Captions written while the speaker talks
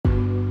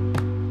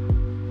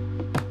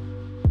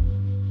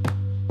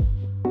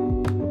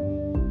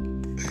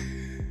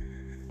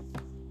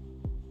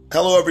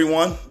Hello,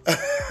 everyone.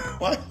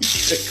 Why you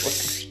shake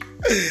like-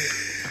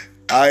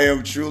 I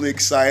am truly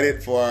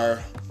excited for our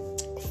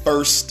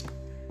first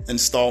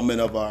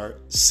installment of our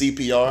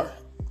CPR,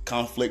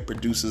 Conflict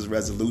Produces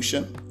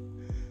Resolution.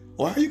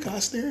 Why are you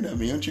guys staring at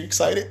me? Aren't you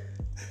excited?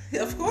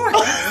 Of course.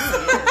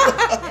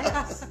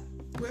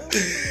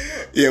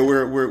 Yeah,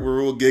 we're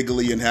real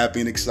giggly and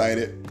happy and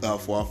excited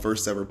for our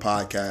first ever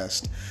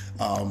podcast.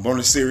 But on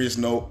a serious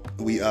note,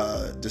 we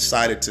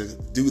decided to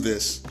do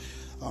this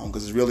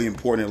because it's really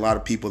important. A lot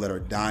of people that are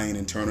dying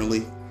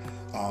internally,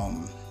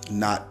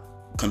 not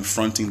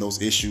confronting those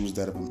issues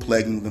that have been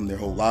plaguing them their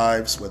whole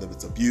lives, whether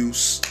it's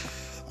abuse,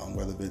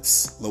 whether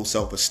it's low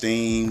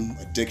self-esteem,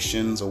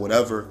 addictions, or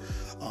whatever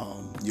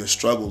your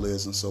struggle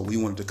is. And so we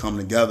wanted to come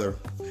together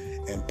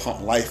and pump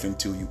life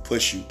into you,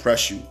 push you,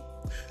 press you,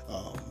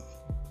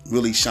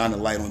 really shine a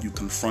light on you,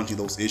 confronting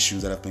those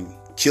issues that have been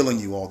killing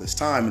you all this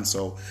time. And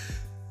so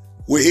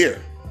we're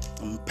here.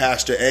 I'm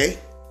Pastor A.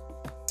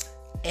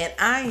 And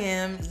I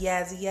am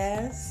Yazzie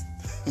Yaz.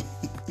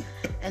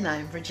 And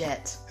I'm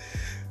Bridget.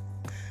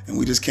 And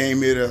we just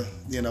came here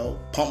to,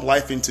 pump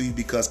life into you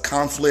because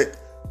conflict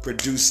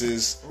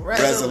produces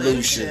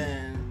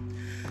resolution.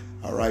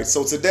 All right.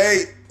 So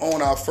today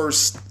on our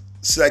first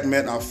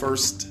segment, I'm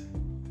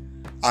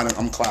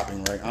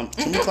clapping, right?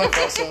 Can we clap for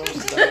ourselves?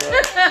 Is that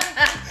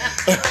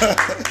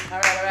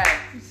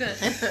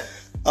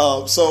All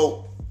right.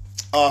 So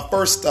our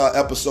first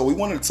episode, we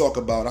wanted to talk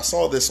about, I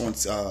saw this on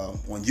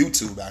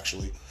YouTube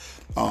actually.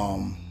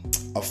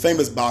 A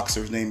famous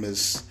boxer, his name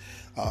is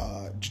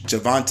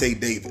Gervonta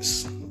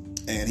Davis.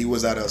 And he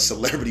was at a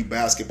celebrity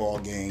basketball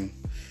game.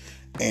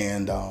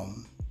 And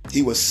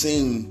he was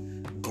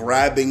seen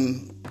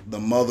grabbing the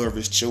mother of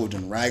his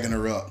children, ragging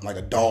her up like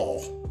a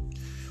doll.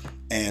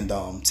 And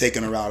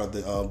taking her out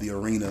of the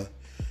arena.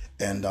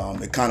 And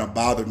it kind of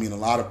bothered me and a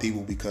lot of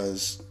people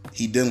because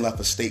he then left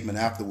a statement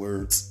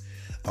afterwards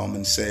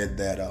and said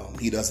that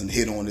he doesn't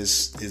hit on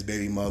his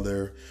baby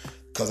mother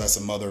because that's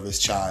the mother of his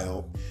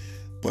child.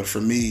 But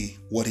for me,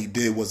 what he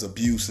did was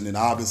abuse, and it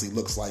obviously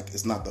looks like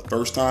it's not the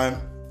first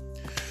time.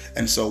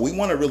 And so we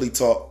want to really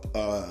talk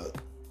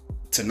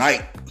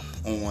tonight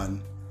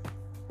on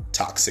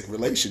toxic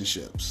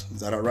relationships.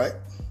 Is that all right?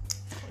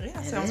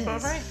 Yeah, sounds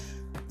about right.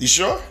 You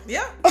sure?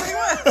 Yeah. Why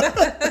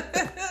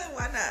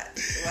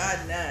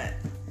not?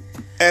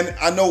 And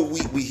I know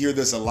we hear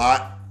this a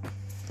lot.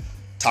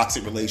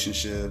 Toxic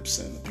relationships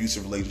and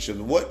abusive relationships.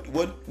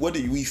 What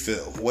do we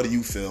feel? What do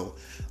you feel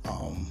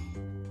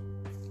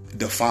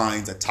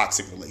defines a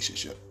toxic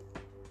relationship?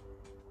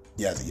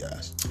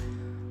 Yes.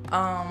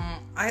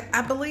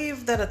 I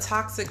believe that a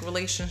toxic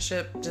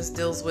relationship just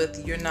deals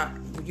with you're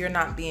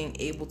not being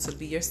able to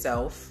be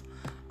yourself.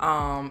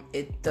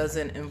 It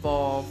doesn't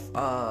involve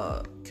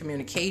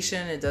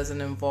communication. It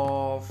doesn't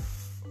involve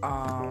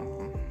let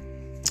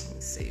me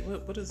see,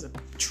 what is it?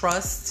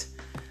 Trust.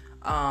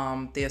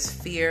 There's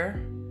fear.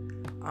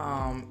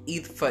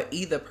 For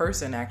either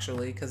person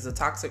actually, because the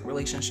toxic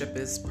relationship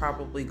is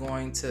probably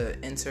going to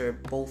enter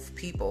both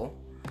people.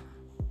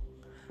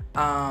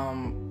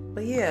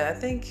 But yeah, I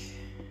think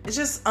it's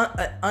just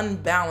an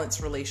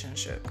unbalanced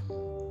relationship.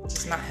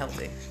 It's not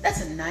healthy.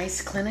 That's a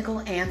nice clinical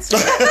answer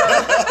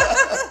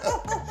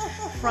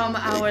from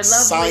our lovely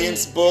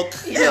science book,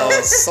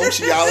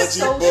 sociology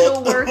social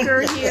book.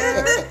 worker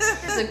here.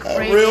 It's a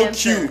great real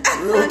answer. Cute.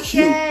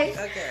 Okay.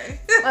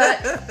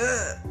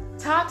 But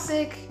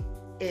toxic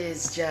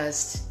is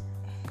just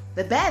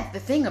the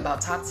thing about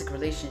toxic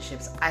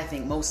relationships, I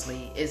think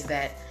mostly, is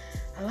that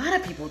a lot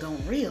of people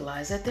don't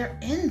realize that they're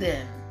in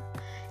them.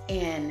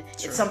 And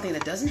it's something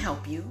that doesn't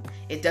help you.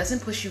 It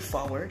doesn't push you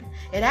forward.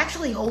 It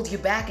actually holds you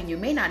back, and you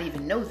may not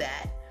even know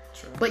that.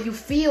 True. But you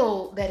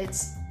feel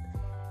that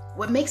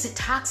what makes it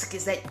toxic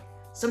is that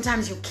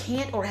sometimes you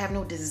can't or have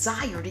no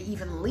desire to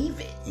even leave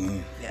it.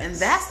 Mm. Yes. And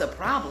that's the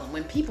problem,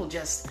 when people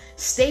just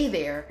stay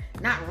there,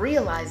 not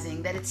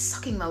realizing that it's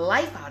sucking the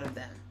life out of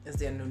them. Is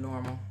their new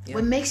normal. Yeah.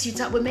 What makes it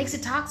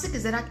toxic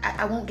is that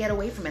I won't get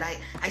away from it.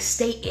 I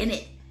stay in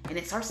it, and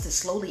it starts to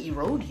slowly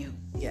erode you.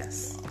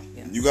 Yes.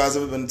 You guys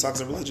ever been in a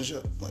toxic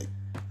relationship? Like,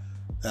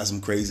 had some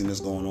craziness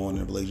going on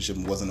in a relationship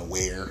and wasn't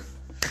aware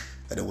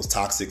that it was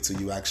toxic till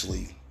you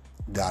actually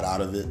got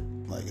out of it?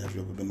 Like, have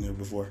you ever been there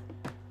before?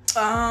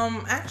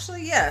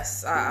 Actually,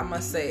 yes. I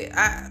must say,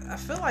 I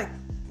feel like,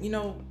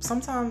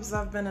 sometimes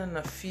I've been in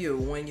a few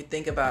when you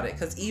think about it.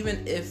 Because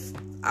even if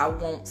I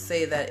won't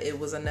say that it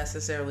was a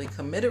necessarily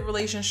committed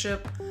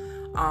relationship,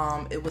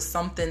 it was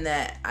something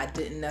that I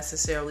didn't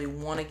necessarily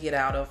want to get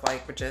out of,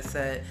 like Bridget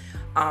said.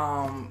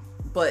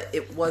 But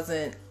it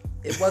wasn't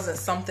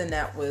something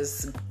that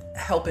was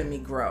helping me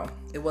grow.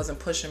 It wasn't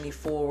pushing me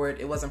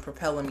forward. It wasn't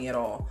propelling me at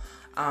all.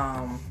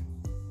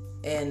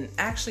 And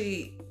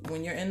actually,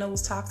 when you're in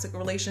those toxic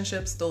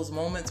relationships, those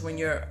moments when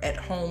you're at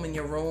home in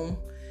your room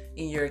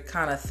and you're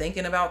kind of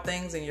thinking about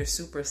things and you're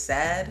super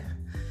sad,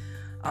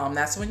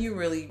 That's when you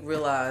really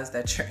realize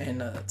that you're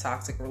in a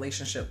toxic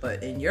relationship.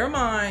 But in your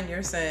mind,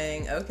 you're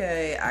saying,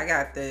 okay, I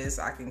got this.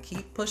 I can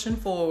keep pushing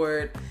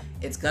forward.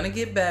 It's going to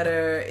get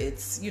better.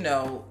 It's,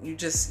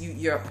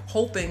 you're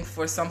hoping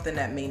for something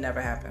that may never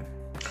happen.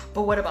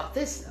 But what about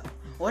this, though?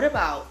 What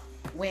about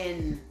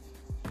when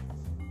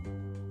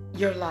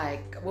you're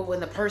like, well,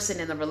 when the person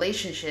in the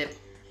relationship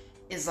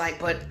is like,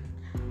 but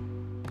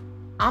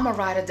I'm a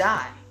ride or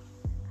die.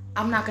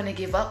 I'm not going to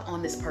give up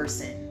on this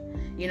person.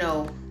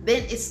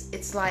 Then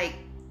it's like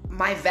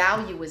my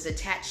value is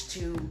attached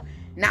to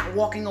not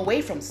walking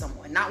away from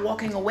someone, not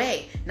walking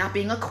away, not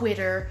being a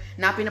quitter,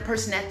 not being a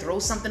person that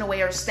throws something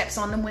away or steps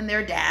on them when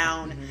they're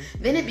down.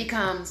 Mm-hmm. Then it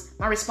becomes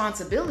my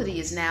responsibility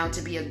is now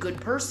to be a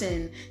good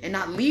person and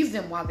not leave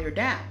them while they're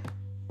down.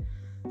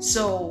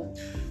 So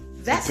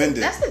that's the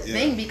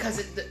thing, because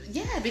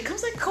it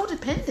becomes like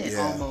codependent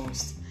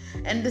almost.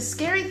 And the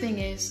scary thing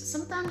is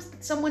sometimes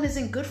someone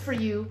isn't good for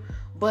you,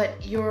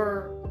 but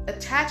your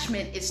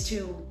attachment is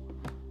to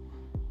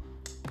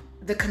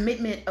the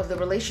commitment of the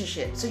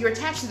relationship. So you're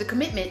attached to the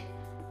commitment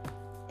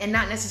and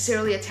not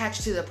necessarily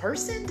attached to the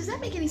person. Does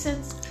that make any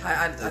sense?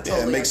 I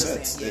totally it makes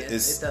understand.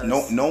 sense. It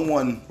does. No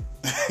one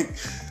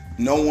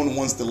no one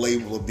wants the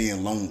label of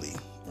being lonely,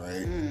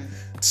 right?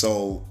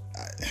 So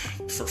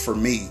for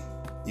me,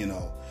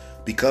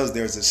 because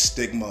there's a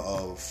stigma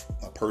of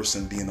a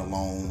person being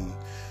alone,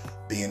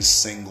 being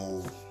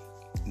single,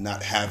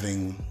 not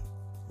having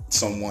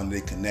someone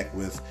they connect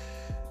with,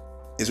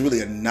 is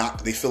really a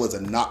knock. They feel it's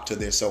a knock to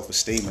their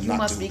self-esteem. And you not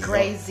must to be who they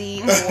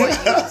crazy, are. or you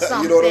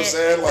something. You know what I'm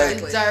saying? Like,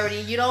 you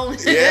dirty. You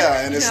don't.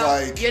 Yeah, and it's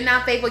like, you're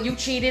not faithful. You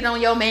cheated on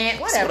your man.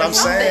 Whatever.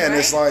 That's what I'm saying. Right?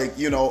 It's like,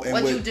 and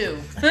what with, you do.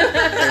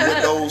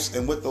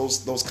 and with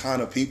those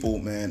kind of people,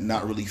 man,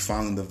 not really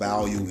finding the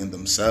value in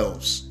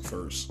themselves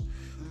first.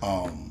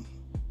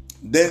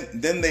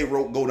 Then they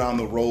go down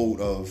the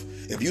road of,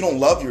 if you don't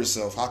love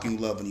yourself, how can you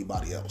love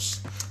anybody else?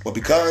 Well,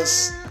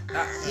 because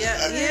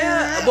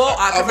Well,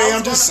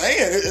 I'm just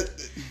saying.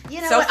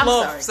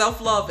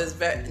 Self-love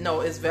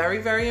is very,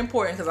 very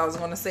important, because I was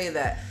going to say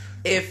that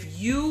if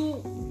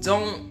you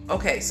don't,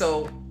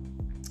 so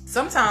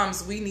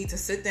sometimes we need to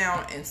sit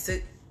down and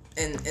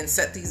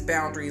set these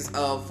boundaries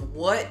of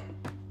what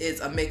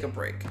is a make or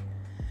break.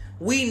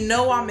 We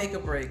know our make or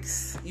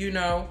breaks,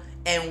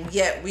 and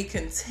yet we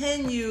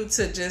continue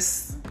to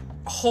just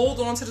hold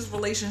on to this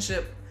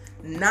relationship,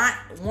 not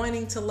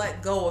wanting to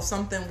let go of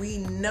something we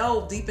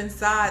know deep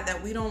inside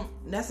that we don't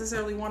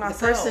necessarily want ourselves.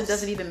 The person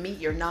doesn't even meet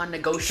your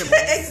non-negotiables.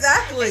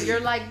 Exactly. And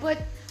you're like,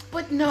 but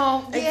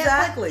no.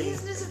 Exactly.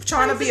 But he's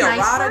trying to be a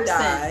ride or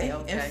die.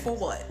 Okay. And for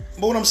what?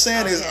 But what I'm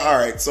saying is, all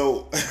right,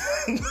 so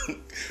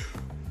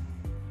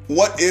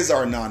what is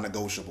our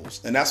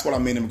non-negotiables? And that's what I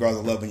mean in regards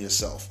to loving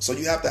yourself. So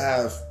you have to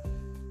have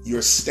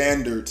your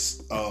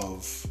standards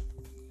of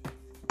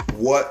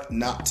what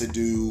not to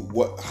do,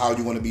 how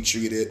you want to be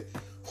treated,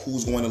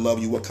 who's going to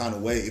love you, what kind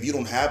of way. If you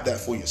don't have that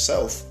for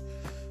yourself,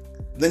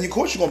 then of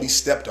course you're going to be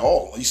stepped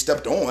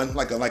on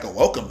like a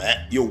welcome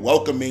mat. You're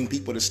welcoming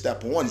people to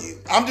step on you.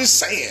 I'm just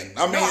saying.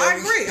 I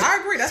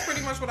agree. That's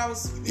pretty much what I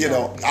was.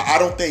 I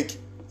don't think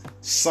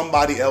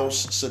somebody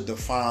else should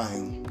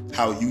define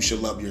how you should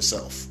love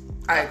yourself.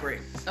 I agree.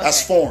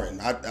 That's foreign.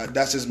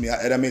 That's just me.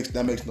 That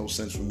makes no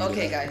sense for me.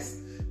 Okay, guys.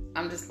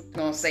 I'm just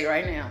gonna say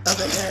right now.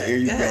 Okay, here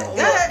you go. Go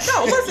ahead.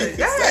 No, listen.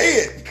 Go ahead. Say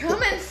it.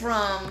 Coming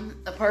from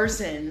a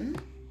person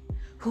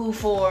who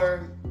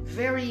for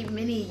very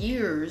many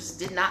years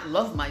did not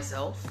love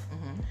myself,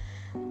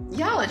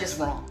 y'all are just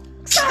wrong.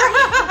 Sorry.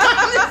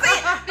 I'm just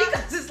saying,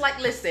 because it's like,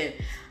 listen,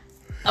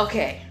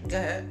 okay, Go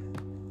ahead.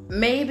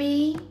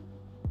 Maybe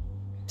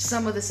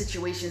some of the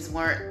situations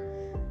weren't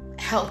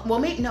help. Well,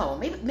 maybe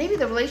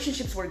the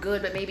relationships were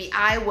good, but maybe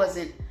I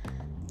wasn't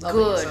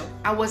good.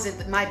 I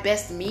wasn't my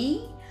best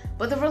me.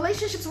 But the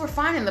relationships were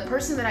fine, and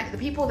the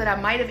people that I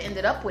might have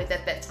ended up with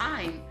at that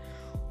time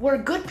were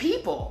good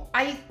people.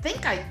 I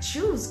think I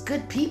choose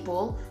good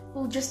people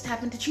who just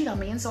happen to cheat on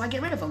me, and so I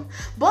get rid of them.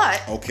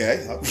 But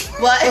okay,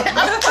 but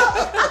I'm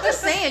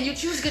just saying, you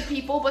choose good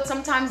people, but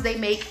sometimes they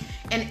make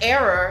an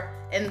error,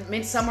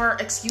 and some are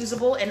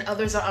excusable, and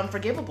others are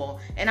unforgivable.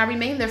 And I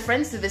remain their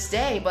friends to this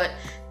day, but.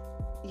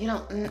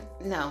 No.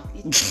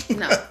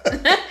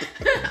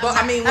 But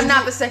I'm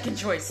not the second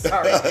choice.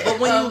 Sorry. But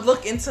when you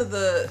look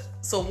into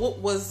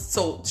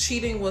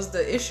cheating was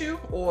the issue,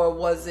 or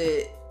was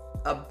it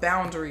a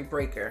boundary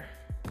breaker?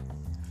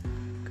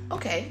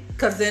 Okay.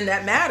 Because then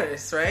that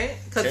matters, right?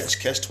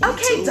 Catch 22.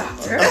 Okay,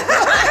 doctor.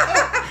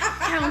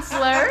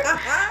 Counselor.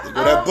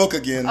 Go that book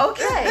again.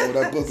 Okay. Go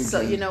that book again.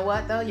 So you know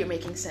what, though? You're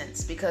making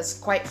sense, because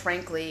quite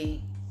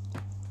frankly,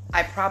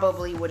 I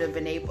probably would have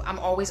been able. I'm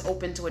always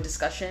open to a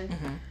discussion.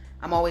 Mm-hmm.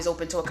 I'm always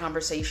open to a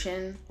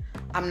conversation.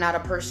 I'm not a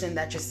person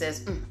that just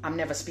says, I'm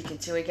never speaking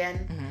to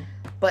again. Mm-hmm.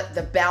 But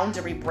the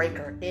boundary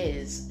breaker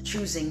is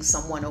choosing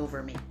someone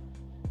over me.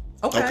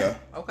 Okay.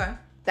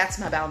 That's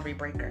my boundary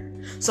breaker.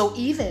 So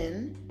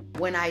even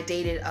when I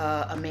dated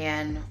a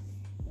man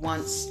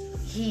once,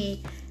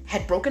 he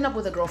had broken up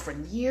with a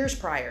girlfriend years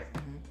prior.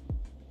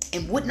 Mm-hmm.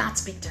 and would not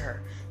speak to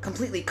her.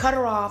 Completely cut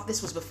her off.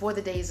 This was before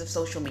the days of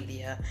social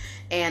media.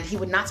 And he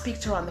would not speak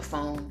to her on the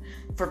phone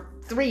for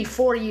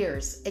 3-4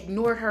 years.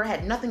 Ignored her,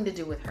 had nothing to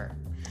do with her.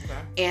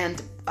 Okay.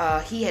 And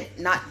he had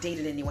not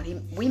dated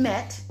anyone. We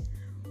met.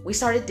 We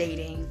started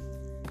dating.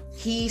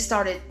 He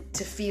started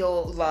to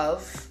feel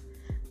love.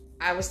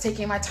 I was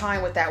taking my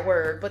time with that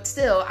word, but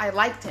still, I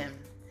liked him.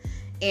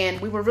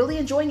 And we were really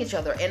enjoying each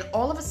other. And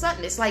all of a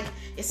sudden, it's like,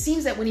 it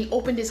seems that when he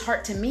opened his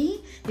heart to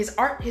me, his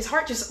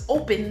heart just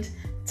opened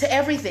to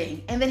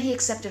everything. And then he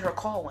accepted her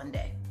call one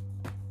day.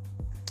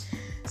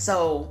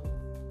 So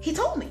he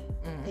told me.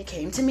 He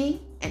came to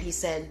me and he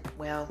said,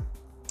 well,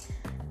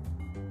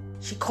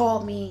 she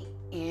called me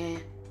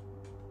and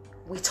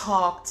we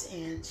talked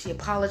and she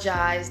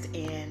apologized.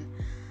 And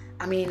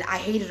I mean, I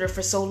hated her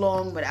for so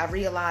long, but I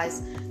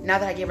realized now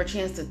that I gave her a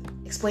chance to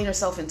explain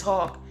herself and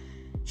talk,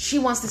 she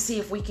wants to see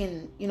if we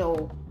can,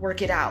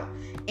 work it out.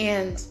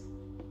 And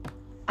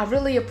I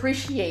really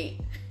appreciate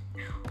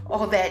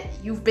all that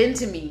you've been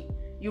to me.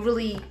 You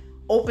really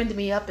opened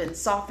me up and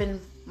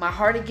softened my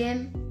heart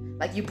again.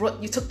 Like you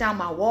took down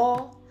my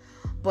wall.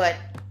 But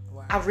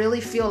wow. I really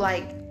feel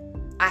like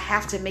I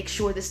have to make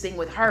sure this thing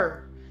with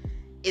her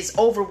is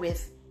over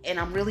with and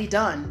I'm really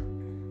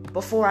done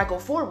before I go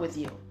forward with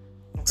you.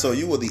 So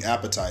you were the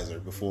appetizer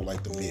before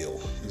like the meal.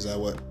 Is that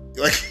what?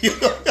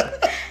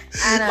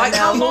 I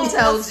don't know who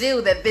tells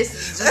you that this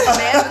is just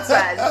an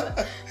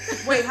appetizer.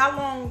 Wait, how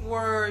long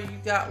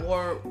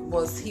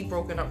was he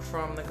broken up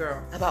from the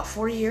girl? About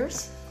 4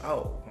 years.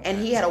 Oh. Okay. And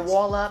he had a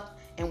wall up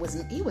and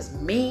he was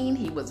mean,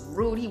 he was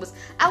rude,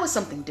 I was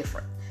something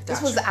different. This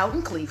was out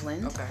in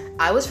Cleveland. Okay.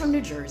 I was from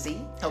New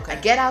Jersey. Okay. I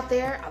get out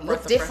there, I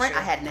look different.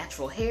 I had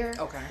natural hair.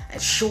 Okay.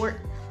 And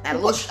short. I had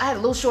a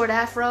little short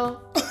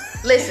afro.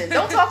 Listen,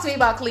 don't talk to me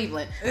about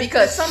Cleveland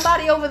because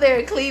somebody over there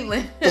in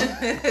Cleveland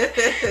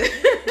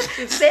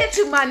said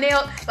to my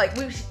nail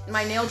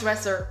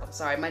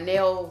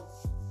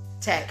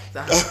tech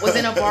was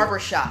in a barber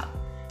shop,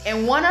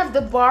 and one of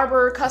the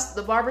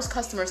barber's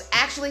customers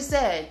actually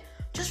said,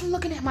 just from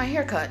looking at my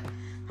haircut,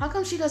 how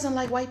come she doesn't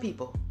like white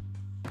people?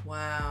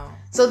 Wow.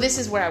 So this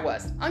is where I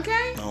was.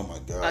 Okay. Oh my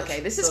God. Okay,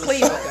 this is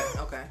Cleveland.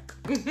 Okay.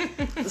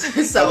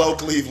 Hello,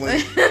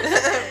 Cleveland.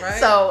 Right.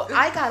 So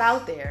I got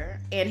out there,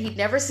 and he'd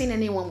never seen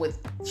anyone with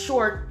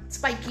short,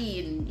 spiky,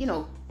 and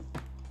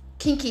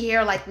kinky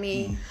hair like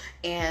me.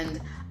 And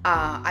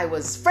I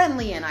was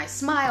friendly, and I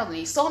smiled, and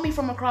he saw me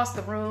from across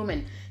the room,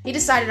 and he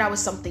decided I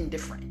was something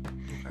different.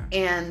 Okay.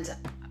 And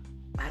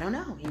I don't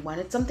know, he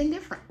wanted something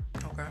different.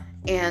 Okay.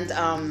 And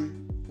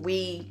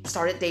we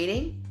started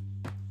dating.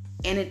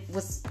 And it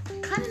was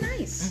kind of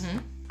nice. Mm-hmm.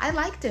 I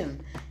liked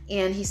him.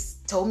 And he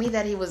told me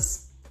that he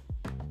was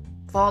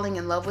falling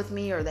in love with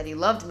me or that he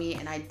loved me.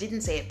 And I didn't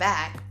say it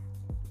back.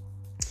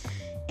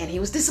 And he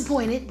was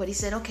disappointed. But he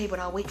said, okay, but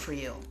I'll wait for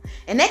you.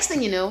 And next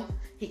thing you know,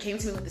 he came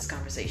to me with this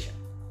conversation.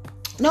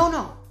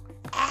 No.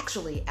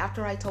 Actually,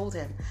 after I told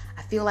him,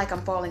 I feel like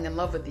I'm falling in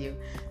love with you,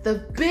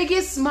 the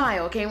biggest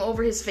smile came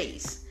over his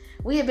face.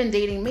 We had been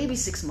dating maybe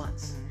 6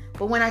 months. Mm-hmm.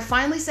 But when I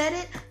finally said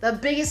it, the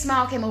biggest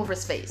smile came over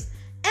his face.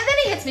 And then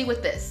he hits me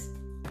with this.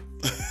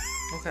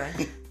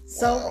 Okay.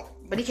 So,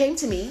 but he came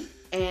to me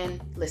and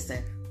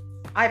listen,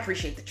 I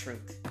appreciate the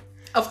truth.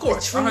 Of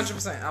course, 100%.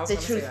 I was going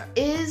to say truth that.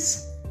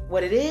 is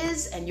what it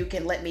is, and you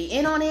can let me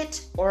in on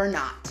it or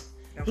not.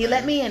 Okay. He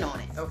let me in on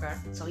it. Okay.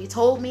 So he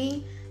told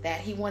me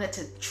that he wanted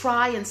to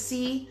try and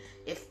see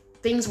if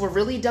things were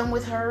really done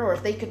with her or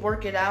if they could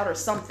work it out or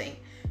something.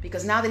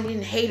 Because now that he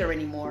didn't hate her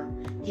anymore,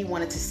 he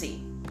wanted to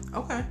see.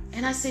 Okay.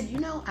 And I said,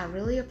 I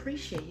really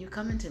appreciate you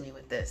coming to me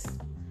with this.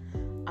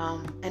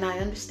 And I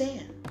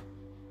understand.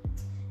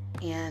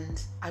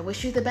 And I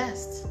wish you the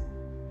best.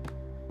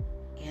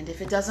 And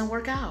if it doesn't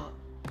work out,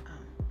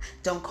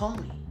 don't call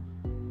me.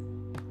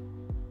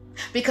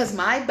 Because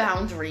my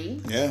boundary,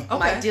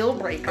 my deal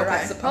breaker,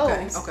 I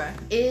suppose,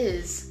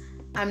 is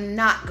I'm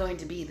not going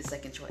to be the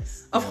second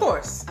choice. Of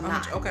course. I'm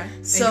not. Okay.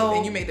 So,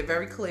 and you made it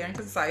very clear and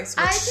concise.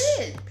 Which I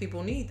did.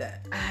 People need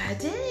that. I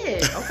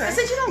did. Okay. I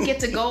said you don't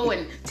get to go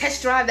and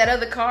test drive that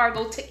other car,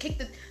 go kick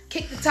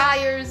the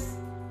tires.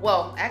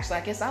 Well, actually,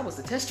 I guess I was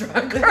the test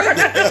driver.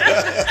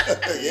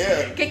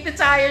 Yeah. Kick the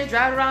tires,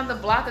 drive around the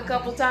block a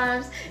couple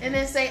times, and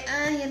then say,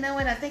 you know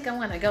what? I think I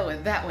want to go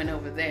with that one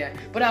over there,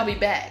 but I'll be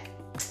back.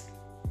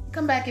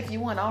 Come back if you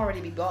want. I'll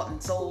already be bought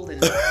and sold. And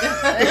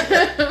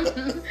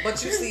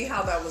but you see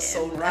how that was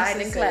so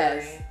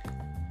necessary.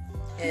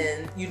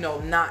 And,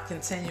 not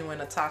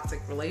continuing a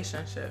toxic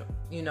relationship,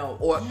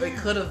 or it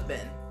could have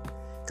been.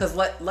 Because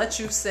let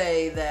you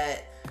say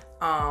that,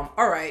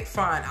 all right,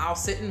 fine, I'll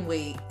sit and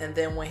wait. And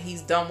then when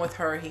he's done with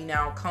her, he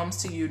now comes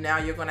to you. Now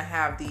you're going to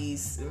have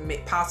these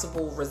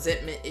possible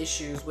resentment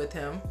issues with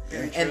him.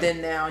 And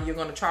then now you're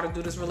going to try to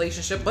do this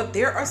relationship. But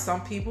there are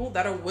some people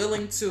that are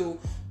willing to,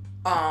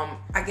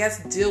 I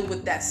guess, deal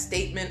with that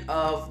statement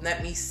of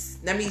let me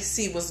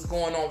see what's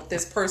going on with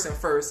this person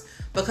first,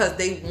 because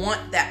they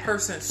want that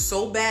person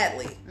so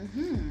badly,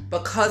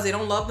 because they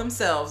don't love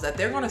themselves, that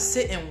they're going to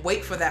sit and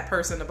wait for that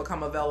person to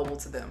become available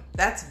to them.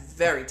 That's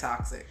very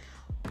toxic.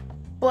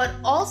 But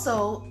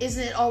also,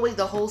 isn't it always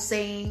the whole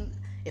saying,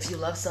 if you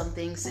love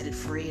something, set it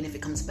free, and if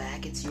it comes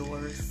back, it's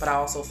yours? But I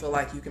also feel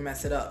like you can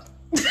mess it up.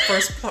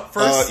 First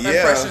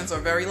impressions are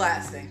very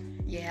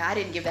lasting. Yeah, I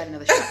didn't give that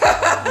another shot.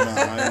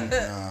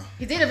 Nah.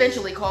 He did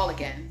eventually call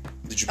again.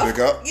 Did you pick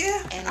up?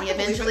 Yeah. And he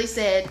eventually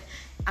said,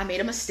 I made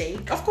a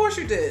mistake. Of course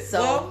you did.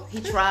 So well,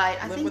 he tried.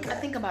 I live with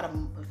think that.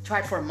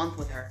 tried for a month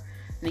with her,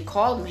 and he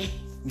called me.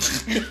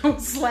 And I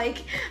was like,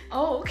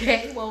 "Oh,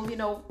 okay. Well,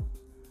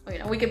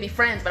 we could be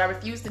friends, but I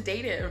refused to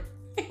date him."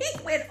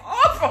 He went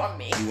off on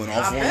me. He went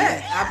off on you?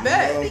 I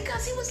bet.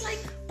 Because he was like,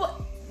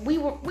 "But we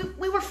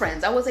were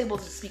friends. I was able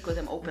to speak with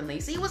him openly."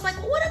 So he was like,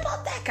 "Well, what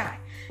about that guy?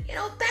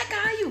 That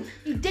guy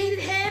you dated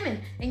him,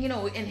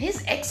 and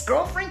his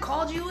ex-girlfriend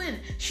called you, and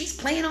she's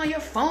playing on your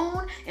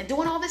phone and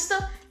doing all this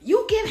stuff.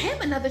 You give him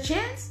another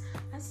chance."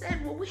 I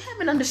said, "Well, we have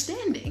an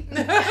understanding.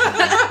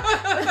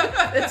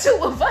 The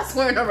two of us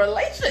were in a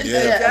relationship."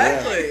 Yeah.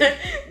 Exactly.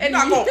 And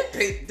You're not gonna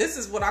pay. This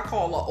is what I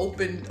call an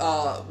open,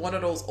 one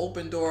of those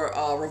open door,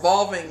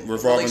 revolving door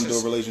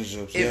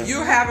relationships. If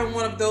you're having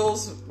one of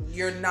those,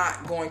 you're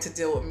not going to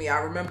deal with me. I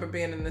remember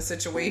being in a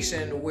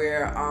situation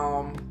where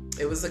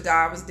it was a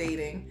guy I was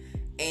dating,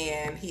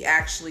 and he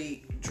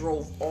actually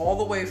drove all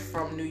the way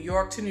from New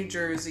York to New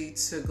Jersey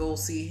to go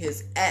see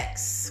his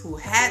ex who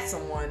had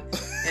someone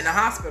in the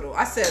hospital.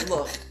 I said,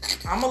 "Look,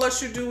 I'm gonna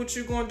let you do what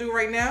you're gonna do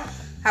right now.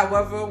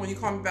 However, when you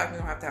call me back, we're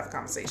gonna have to have a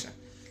conversation.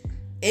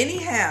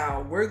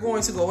 Anyhow, we're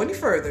going to go any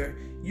further.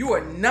 You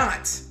are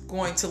not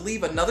going to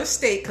leave another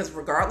state, because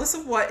regardless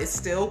of what, it's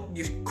still,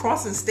 you're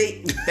crossing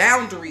state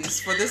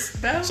boundaries for this."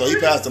 So he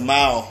passed a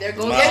mile. There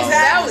goes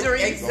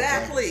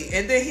Exactly.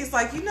 And then he's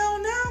like, now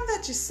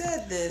that you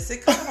said this,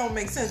 it kind of don't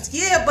make sense.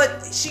 Yeah,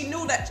 but she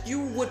knew that you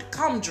would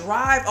come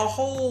drive a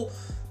whole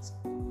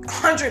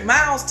 100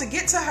 miles to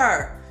get to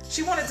her.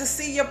 She wanted to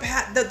see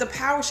the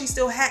power she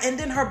still had, and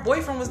then her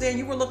boyfriend was there, and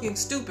you were looking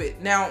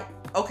stupid. Now,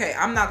 okay,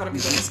 I'm not going to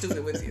be looking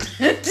stupid with you.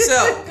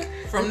 So,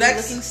 from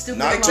next... Looking stupid.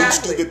 Not two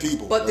stupid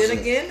people. But That's then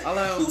it. again,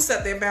 who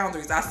set their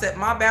boundaries? I set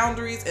my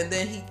boundaries, and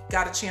then he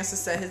got a chance to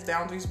set his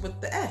boundaries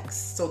with the ex.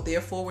 So,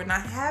 therefore, we're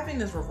not having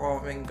this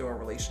revolving door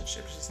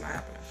relationship. It's just not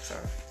happening. So.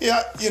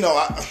 Yeah,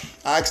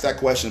 I asked that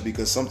question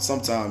because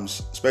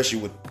sometimes, especially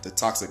with the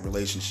toxic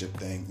relationship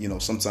thing,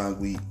 sometimes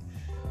we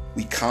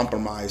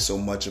compromise so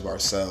much of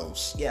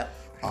ourselves. Yeah.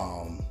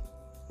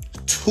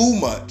 Too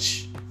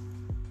much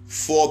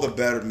for the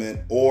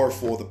betterment or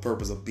for the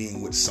purpose of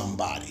being with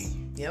somebody.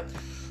 Yep.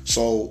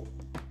 So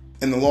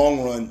in the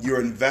long run, you're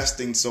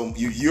investing, so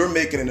you're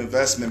making an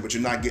investment, but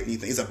you're not getting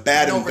anything. It's a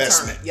bad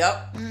investment. Return.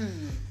 Yep.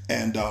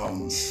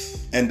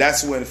 And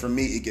that's when, for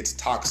me, it gets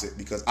toxic,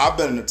 because I've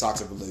been in a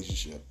toxic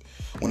relationship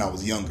when I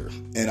was younger,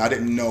 and I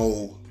didn't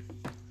know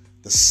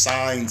the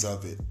signs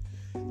of it.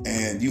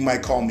 And you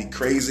might call me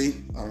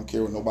crazy. I don't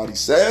care what nobody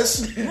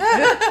says.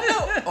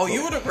 Oh,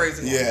 you were the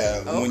crazy one.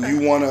 Yeah. Okay. When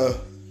you want to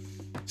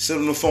sit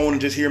on the phone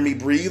and just hear me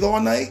breathe all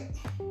night,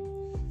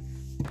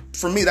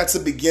 for me, that's the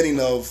beginning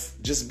of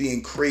just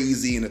being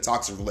crazy in a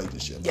toxic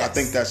relationship. Yes. I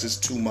think that's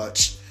just too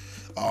much.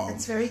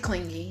 It's very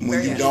clingy.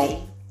 When you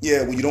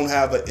don't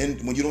have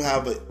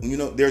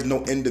there's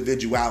no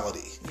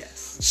individuality.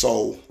 Yes.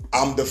 So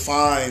I'm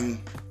defined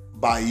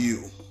by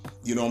you.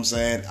 You know what I'm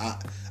saying?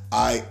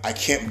 I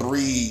can't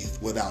breathe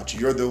without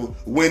you. You're the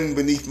wind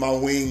beneath my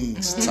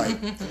wings type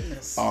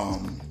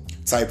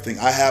thing.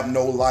 I have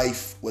no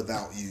life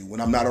without you.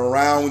 When I'm not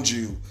around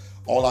you,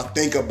 all I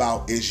think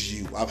about is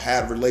you. I've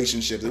had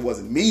relationships. It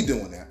wasn't me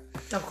doing that.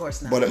 Of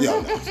course not. But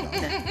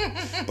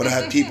but I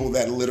had people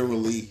that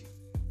literally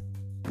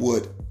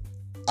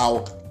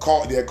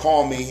they'd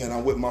call me, and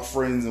I'm with my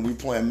friends and we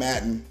playing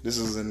Madden. This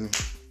is in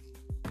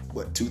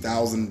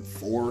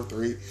 2004,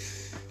 3.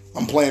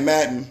 I'm playing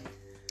Madden.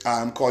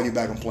 I'm calling you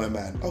back. I'm playing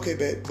Madden. Okay,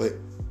 babe. Click.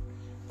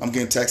 I'm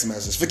getting text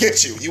messages.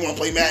 Forget you. You want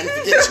to play Madden?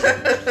 Forget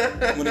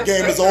you. When the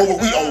game is over,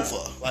 we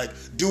over. Like,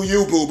 do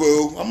you, boo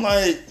boo? I'm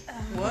like,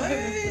 what?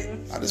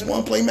 I just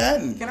want to play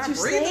Madden. Can I you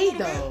breathe stayed a little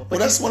though. Well,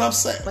 that's what I'm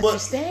saying. But you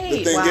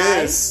stayed.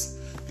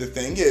 The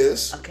thing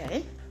is,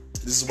 Okay.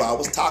 this is why I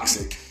was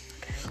toxic.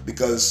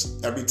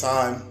 Because every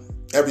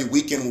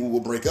weekend we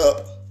would break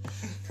up,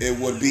 it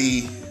would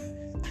be,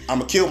 I'm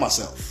going to kill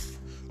myself.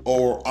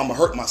 Or I'm going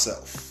to hurt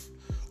myself.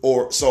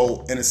 Or,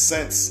 so, in a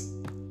sense,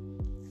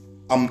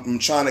 I'm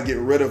trying to get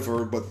rid of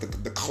her, but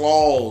the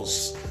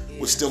claws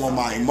were still on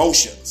my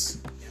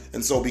emotions.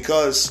 And so,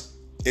 because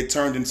it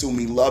turned into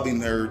me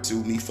loving her to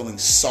me feeling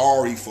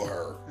sorry for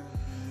her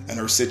and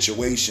her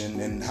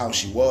situation and how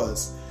she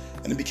was.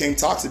 And it became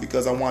toxic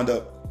because I wound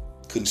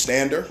up, couldn't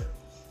stand her.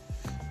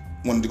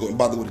 Wanted to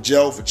go to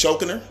jail for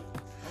choking her.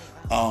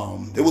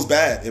 It was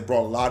bad. It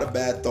brought a lot of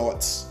bad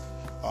thoughts,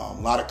 a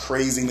lot of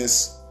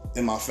craziness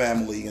in my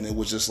family. And it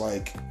was just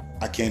like,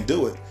 I can't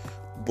do it.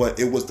 But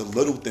it was the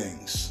little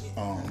things,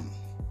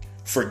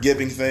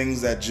 forgiving things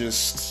that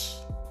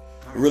just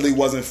really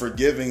wasn't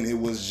forgiving. It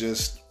was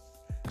just,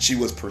 she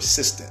was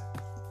persistent.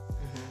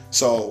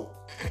 So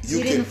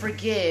you didn't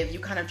forgive. You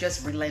kind of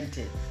just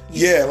relented.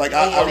 Yeah, like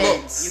I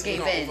You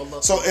gave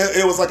in. So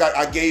it was like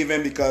I gave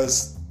in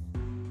because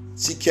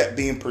she kept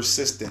being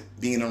persistent,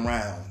 being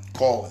around,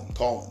 calling.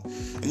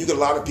 And you get a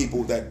lot of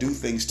people that do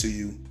things to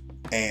you,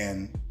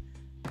 and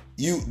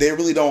they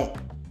really don't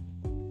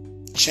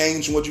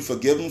change what you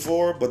forgive them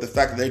for, but the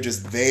fact that they're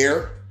just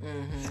there,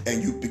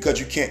 and because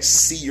you can't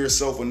see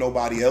yourself with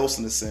nobody else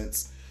in a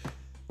sense,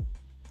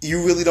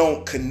 you really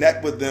don't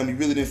connect with them. You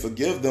really didn't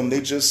forgive them.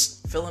 They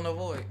just filling a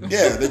void.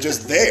 Yeah, they're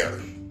just there.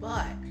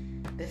 But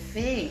the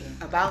thing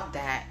about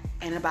that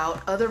and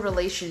about other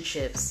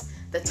relationships,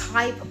 the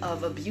type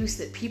of abuse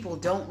that people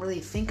don't really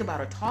think about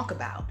or talk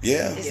about,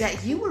 is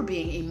that you were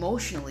being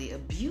emotionally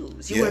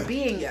abused. You were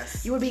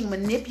being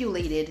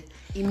manipulated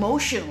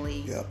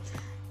emotionally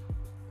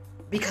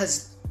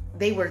because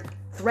they were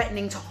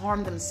threatening to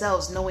harm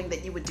themselves, knowing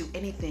that you would do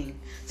anything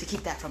to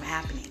keep that from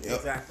happening. Yep.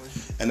 Exactly.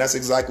 And that's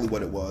exactly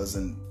what it was.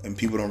 And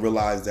people don't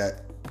realize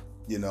that,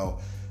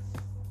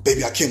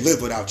 baby, I can't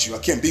live without you. I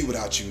can't be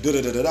without you.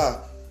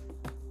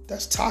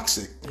 That's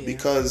toxic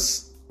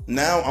because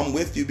now I'm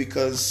with you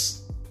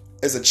because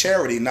it's a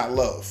charity, not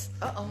love.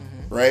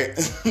 Right?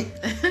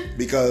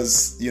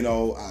 Because, I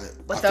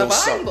feel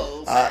sorry.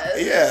 Bible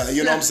says.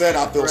 You know what I'm saying?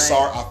 I feel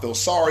sorry. I feel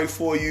sorry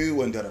for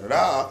you and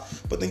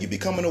but then you're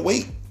becoming a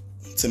weight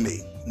to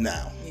me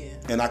now. Yeah.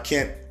 And I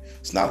can't,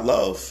 it's not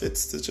love.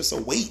 It's just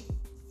a weight.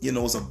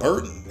 It's a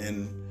burden.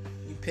 And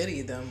you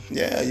pity them.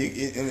 Yeah. And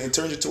it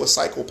turns you to a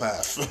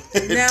psychopath.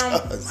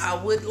 Now,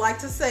 I would like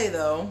to say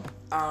though,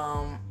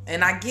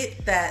 and I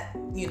get that,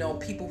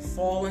 people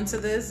fall into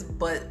this,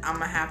 but I'm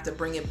going to have to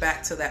bring it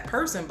back to that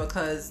person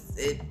because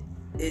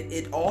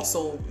it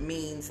also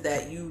means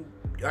that you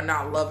are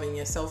not loving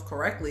yourself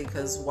correctly,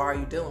 because why are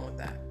you dealing with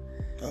that?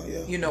 Oh,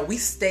 yeah. We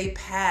stay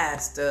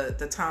past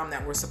the time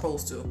that we're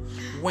supposed to.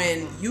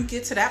 When you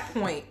get to that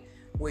point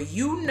where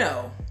you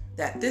know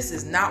that this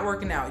is not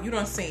working out, you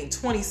done seen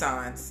 20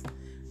 signs,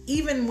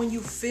 even when you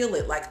feel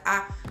it. Like,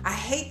 I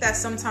hate that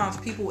sometimes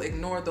people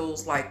ignore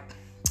those, like,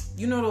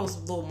 those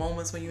little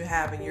moments when you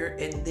have and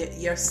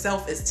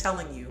yourself is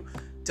telling you,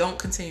 don't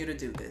continue to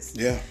do this.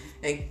 Yeah.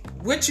 And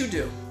what you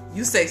do,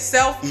 you say,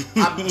 self,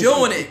 I'm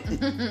doing it.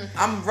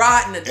 I'm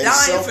riding and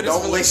dying for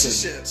this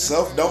relationship.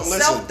 Self don't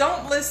listen. Self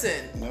don't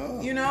listen.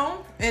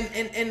 No.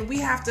 And we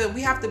have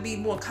to be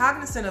more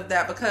cognizant of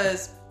that,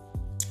 because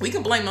we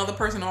can blame the other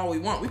person all we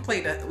want. We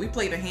played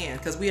a hand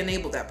because we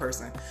enabled that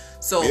person.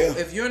 So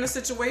if you're in a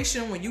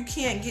situation where you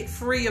can't get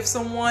free of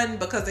someone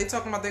because they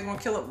talking about they're gonna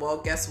kill it, well,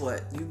 guess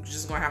what? You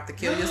just gonna have to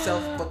kill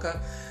yourself because.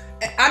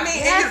 I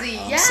mean,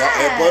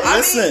 but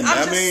listen,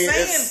 I'm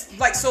just saying,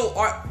 like,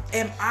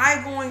 am I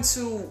going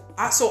to?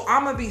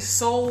 I'm gonna be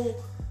so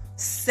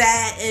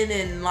saddened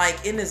and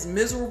like in this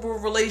miserable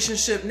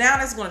relationship. Now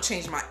that's going to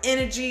change my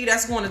energy.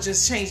 That's going to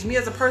just change me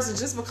as a person,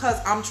 just because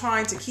I'm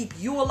trying to keep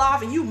you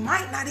alive, and you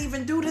might not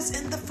even do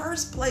this in the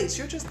first place.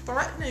 You're just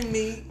threatening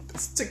me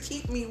to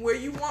keep me where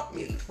you want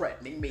me.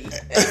 Threatening me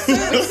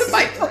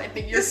by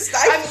threatening you're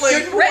stifling.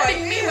 You're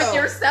threatening me with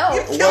yourself.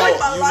 You're killing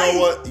my life. Know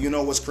what? You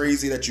know what's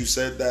crazy that you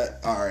said that?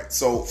 All right.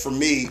 So for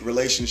me,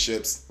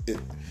 relationships,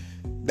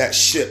 that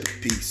ship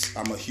piece,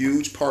 I'm a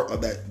huge part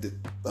of that.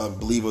 I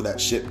believe that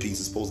ship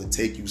piece is supposed to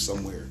take you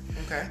somewhere.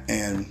 Okay.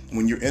 And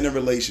when you're in a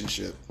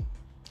relationship,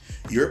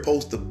 you're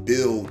supposed to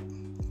build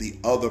the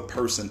other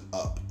person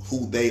up,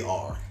 who they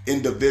are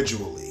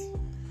individually,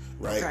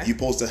 right? Okay. You're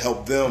supposed to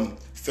help them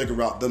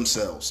figure out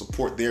themselves,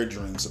 support their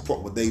dreams,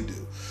 support what they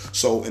do.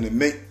 So,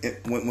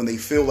 when they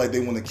feel like they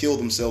want to kill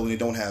themselves and they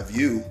don't have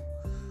you,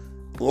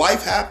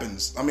 life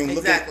happens. I mean,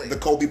 Look at the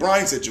Kobe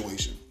Bryant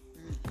situation.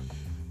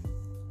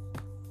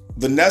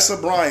 Vanessa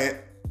Bryant,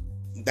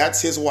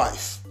 that's his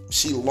wife.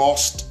 She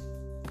lost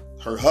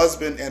her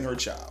husband and her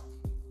child.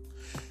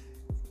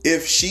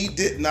 If she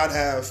did not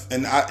have,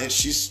 and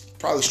she's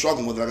probably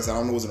struggling with it, like I said, I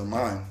don't know what's in her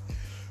mind,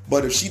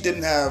 but if she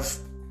didn't have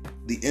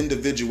the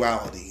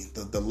individuality,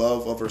 the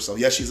love of herself,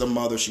 yes, she's a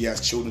mother, she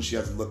has children she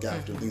has to look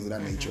after, things of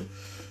that nature.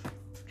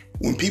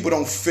 When people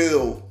don't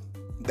feel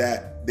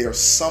that they're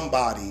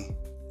somebody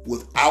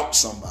without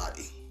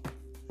somebody,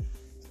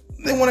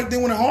 they want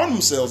to harm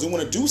themselves. They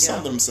want to do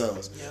something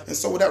themselves. Yep. And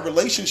so with that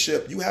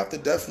relationship, you have to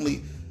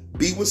definitely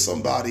be with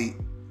somebody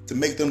to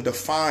make them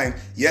define,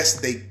 yes,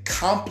 they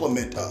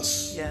complement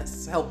us.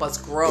 Yes, help us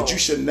grow. But you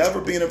should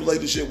never be in a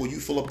relationship where you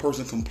feel a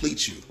person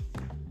completes you.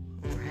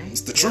 Right.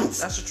 It's the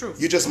truth. That's the truth.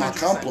 You're just 100%. My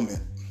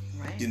complement.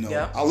 Right.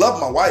 Yep. I love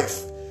my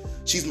wife.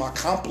 She's my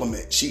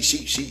complement.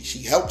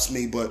 She helps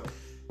me, but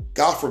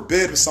God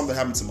forbid if something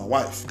happens to my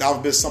wife. God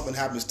forbid something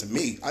happens to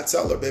me. I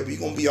tell her, baby,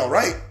 you're going to be all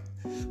right.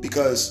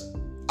 Because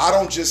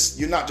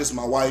you're not just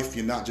my wife,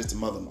 you're not just the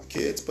mother of my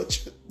kids,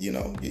 but you're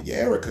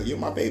Erica, you're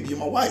my baby, you're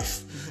my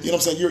wife. Mm-hmm. You know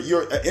what I'm saying?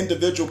 You're an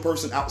individual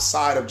person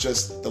outside of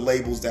just the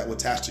labels that were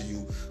attached to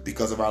you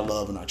because of our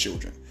love and our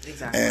children.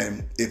 Exactly.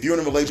 And if you're in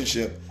a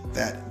relationship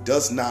that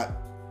does not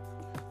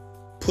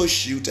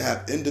push you to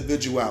have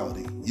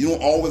individuality, you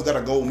don't always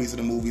gotta go with me to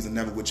the movies and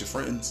never with your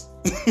friends.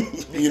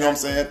 You know what I'm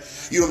saying?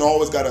 You don't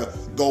always gotta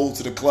go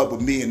to the club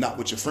with me and not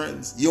with your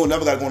friends. You don't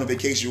never gotta go on a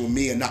vacation with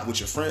me and not with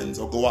your friends,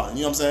 or go out,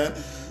 you know what I'm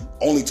saying?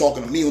 Only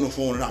talking to me on the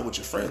phone and not with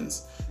your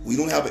friends. We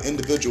don't have an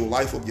individual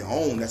life of your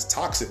own. That's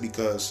toxic,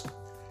 because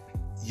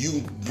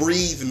you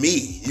breathe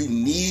me. You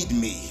need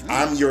me.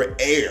 I'm your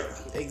air.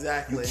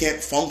 Exactly. You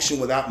can't function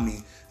without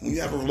me. When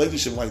you have a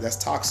relationship like that's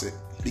toxic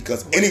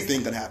because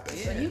anything can happen.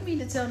 So you mean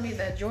to tell me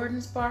that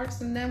Jordan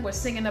Sparks and them were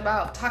singing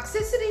about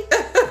toxicity?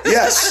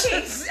 Yes.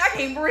 I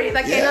can't breathe.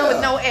 I can't live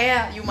with no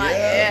air. You my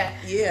air.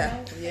 Yeah.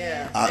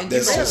 And you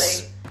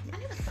I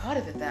never thought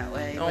of it that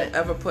way. don't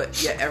ever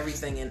put your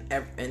everything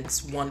in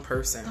one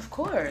person. Of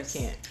course.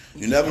 You can't.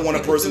 You never want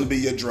a person to be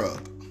your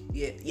drug.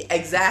 Yeah,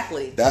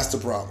 exactly. That's the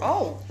problem.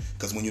 Oh.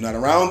 Because when you're not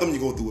around them, you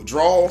go through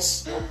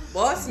withdrawals.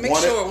 Well, let's make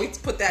sure we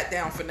put that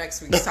down for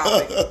next week's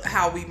topic.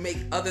 How we make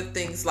other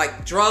things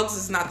like drugs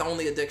is not the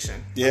only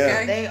addiction. Yeah.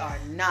 Okay? They are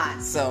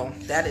not. So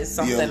that is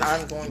something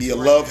I'm going to be a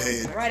love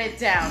head. Write it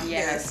down.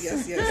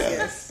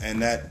 Yes.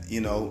 And that,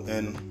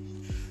 and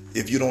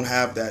if you don't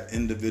have that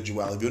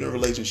individuality, if you're in a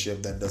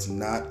relationship that does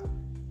not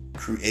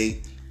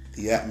create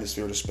the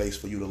atmosphere, the space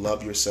for you to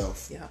love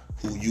yourself,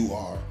 who you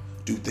are,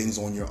 do things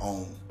on your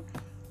own,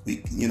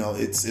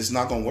 it's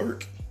not going to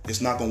work. It's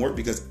not going to work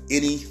because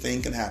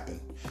anything can happen.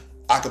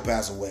 I could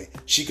pass away.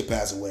 She could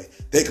pass away.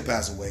 They could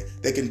pass away.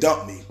 They can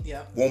dump me.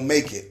 Won't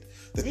make it.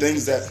 The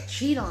things that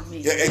cheat on me.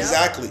 Yeah,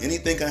 exactly.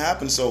 Anything can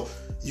happen. So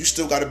you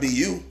still got to be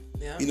you.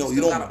 You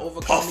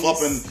don't puff up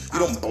and you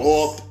don't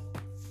blow up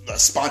a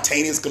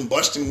spontaneous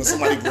combustion when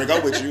somebody break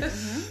up with you.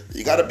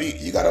 You got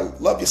to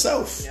love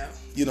yourself.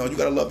 You got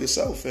to love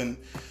yourself, and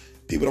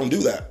people don't do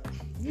that.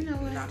 You know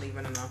what? Not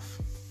even enough.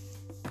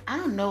 I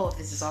don't know if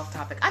this is off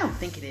topic. I don't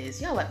think it is.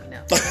 Y'all let me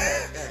know.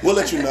 We'll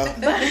let you know.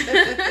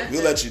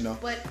 We'll let you know.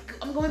 But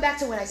I'm going back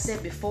to what I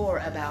said before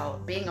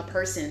about being a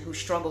person who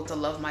struggled to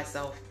love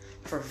myself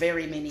for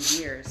very many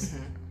years.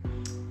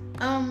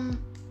 I'm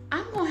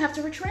going to have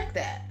to retract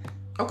that.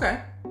 Okay.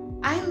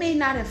 I may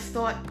not have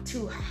thought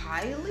too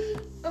highly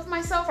of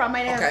myself, or I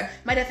might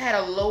have had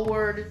a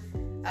lowered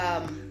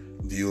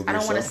view of yourself. I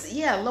don't want to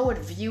say lowered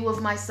view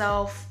of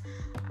myself.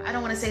 I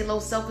don't want to say low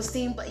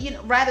self-esteem, but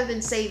rather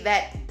than say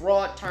that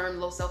broad term,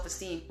 low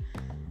self-esteem,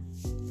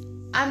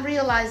 I'm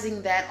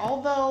realizing that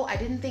although I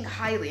didn't think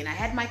highly, and I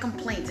had my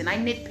complaints, and I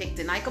nitpicked,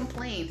 and I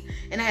complained,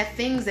 and I had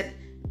things that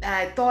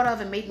I thought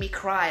of and made me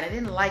cry, and I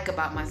didn't like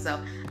about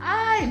myself,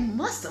 I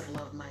must have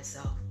loved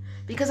myself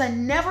because I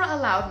never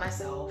allowed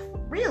myself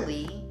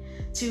really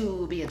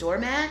to be a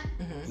doormat,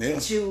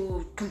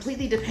 to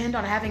completely depend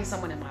on having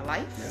someone in my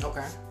life.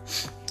 Okay.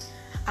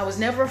 I was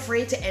never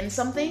afraid to end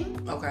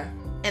something. Okay.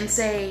 And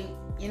say,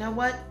 you know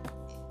what?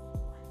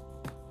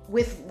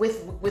 With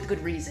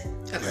good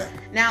reason. Okay.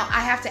 Now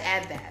I have to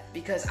add that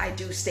because I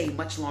do stay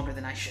much longer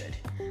than I should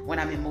when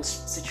I'm in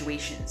most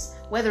situations,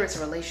 whether it's a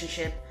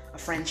relationship, a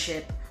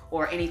friendship,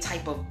 or any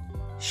type of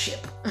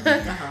ship.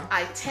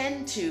 I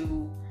tend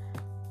to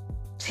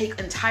take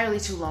entirely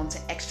too long to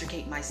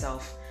extricate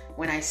myself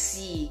when I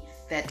see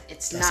that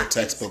it's not. That's a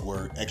textbook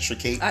word.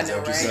 Extricate. I know,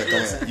 right? Go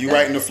ahead. You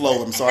right in the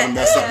flow. I'm sorry to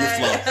mess up your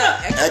flow.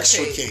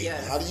 Extricate.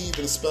 Yes. How do you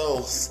even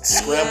spell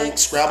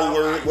Scrabble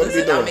word? What are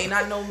we doing? I may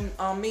not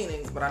know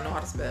meanings, but I know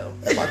how to spell.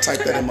 If I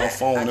type that in my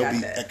phone, it'll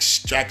be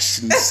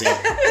extraction,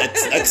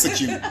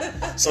 execute.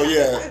 So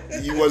yeah,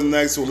 you wasn't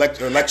next to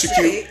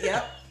electrocute.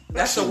 Yep.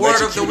 That's the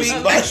word of the week.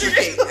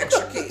 Extricate.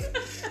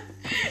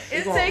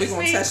 It takes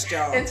me test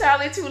y'all.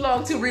 entirely too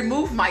long to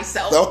remove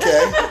myself.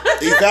 Okay.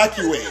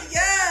 Evacuate.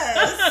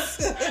 Yes.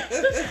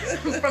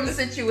 From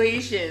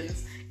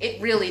situations.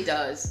 It really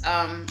does.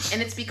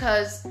 And it's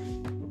because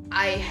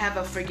I have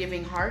a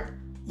forgiving heart.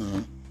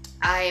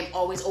 I am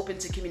always open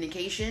to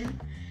communication.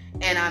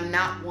 And I'm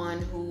not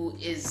one who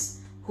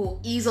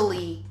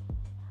easily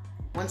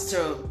wants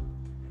to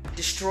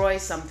destroy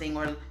something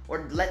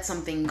or let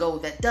something go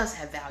that does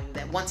have value,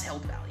 that once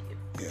held value.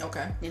 Yeah.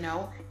 Okay.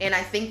 And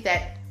I think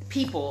that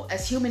people,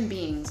 as human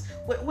beings,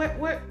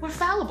 we're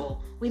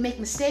fallible. We make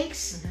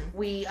mistakes.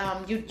 You're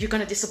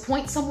going to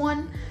disappoint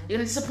someone. You're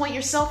going to disappoint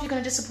yourself. You're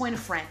going to disappoint a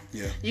friend.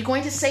 Yeah. You're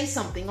going to say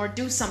something or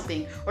do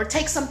something or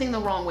take something the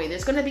wrong way.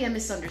 There's going to be a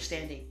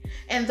misunderstanding.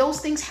 And those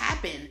things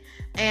happen.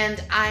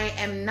 And I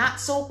am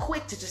not so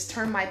quick to just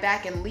turn my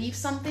back and leave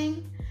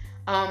something.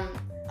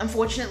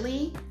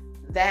 Unfortunately,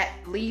 that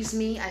leaves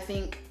me, I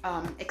think,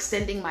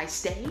 extending my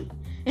stay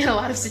in a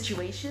lot of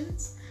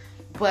situations.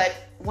 But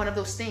one of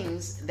those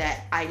things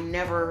that I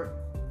never,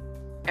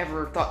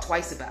 ever thought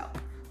twice about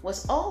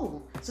was,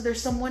 so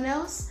there's someone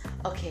else?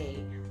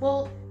 Okay,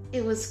 well,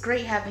 it was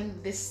great having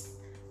this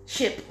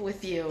ship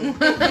with you.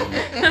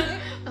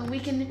 And we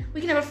can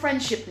have a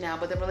friendship now,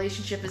 but the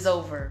relationship is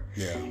over.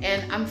 Yeah.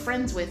 And I'm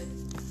friends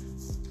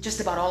with just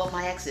about all of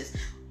my exes.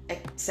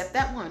 Except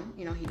that one,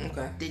 he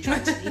did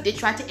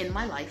try to end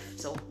my life.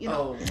 So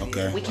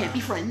okay. We can't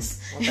be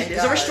friends. Well,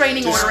 there's a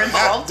restraining order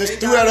involved. Just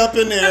threw that up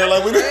in there,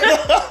 like we.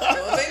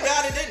 Well, thank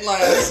God it didn't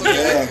last.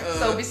 Yeah.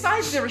 So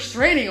besides the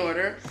restraining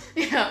order,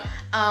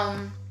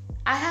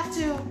 I have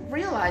to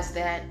realize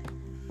that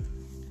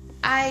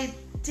I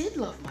did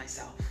love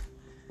myself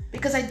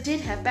because I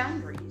did have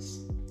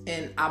boundaries.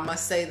 And I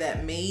must say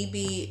that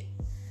maybe,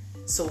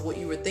 so what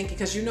you were thinking,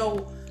 because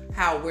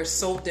how we're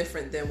so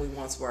different than we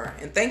once were.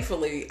 And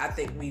thankfully, I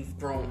think we've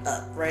grown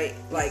up, right?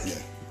 Like,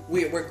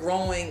 we're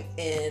growing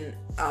in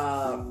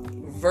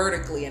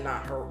vertically and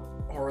not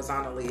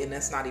horizontally, and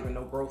that's not even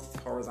no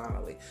growth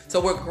horizontally. So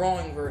we're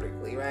growing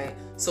vertically, right?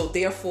 So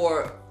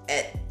therefore,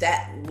 at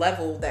that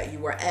level that you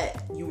were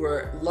at, you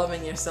were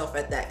loving yourself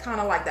at that kind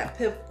of like that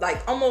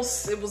like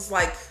almost it was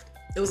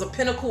a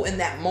pinnacle in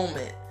that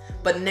moment.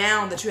 But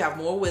now that you have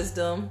more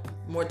wisdom,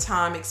 more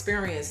time,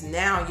 experience,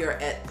 now you're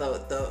at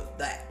the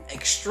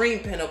extreme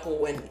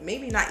pinnacle, and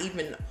maybe not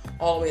even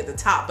all the way at the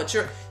top, but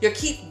you're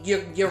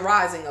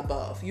rising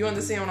above. You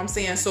understand what I'm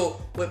saying?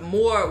 So with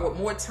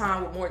more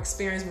time, with more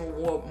experience,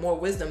 more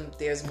wisdom,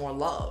 there's more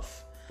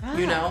love.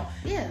 You know?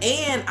 Yeah.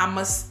 And I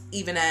must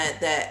even add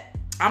that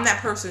I'm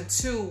that person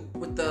too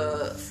with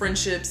the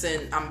friendships,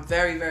 and I'm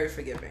very, very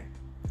forgiving.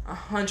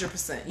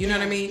 100%. You know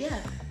what I mean? Yeah.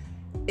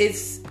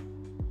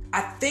 I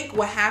think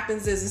what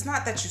happens is it's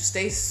not that you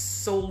stay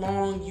so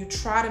long. You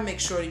try to make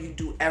sure you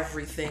do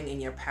everything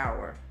in your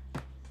power.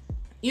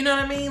 You know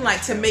what I mean?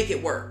 Like to make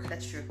it work.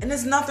 That's true. And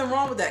there's nothing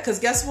wrong with that, because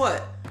guess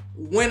what?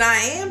 When I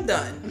am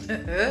done,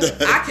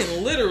 I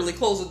can literally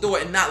close the door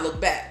and not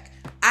look back.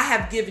 I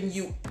have given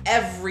you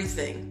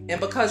everything. And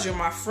because you're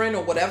my friend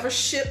or whatever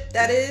ship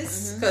that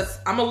is, because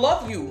I'm going to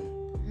love you.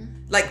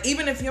 Like,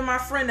 even if you're my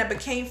friend that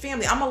became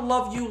family, I'm going to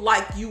love you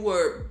like you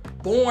were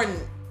born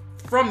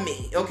from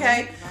me,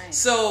 okay? Right.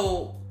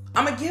 So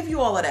I'm going to give you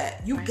all of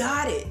that. You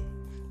got it.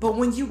 But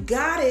when you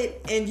got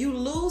it and you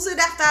lose it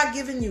after I've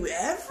given you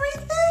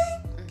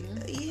everything,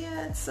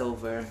 yeah, it's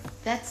over.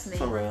 That's me.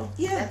 For real.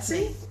 Yeah, That's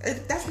see? me.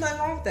 That's nothing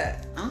wrong with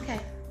that. Okay.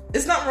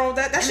 It's nothing wrong with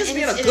that. That's just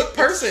being a good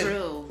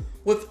person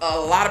with a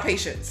lot of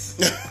patience.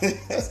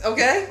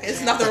 Okay?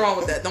 It's nothing wrong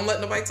with that. Don't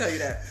let nobody tell you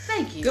that.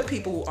 Thank you. Good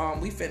people,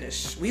 we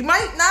finish. We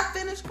might not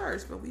finish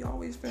first, but we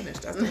always finish.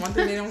 That's the one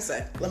thing they don't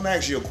say. Let me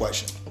ask you a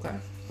question. Okay.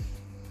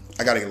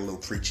 I gotta get a little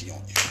preachy on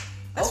you.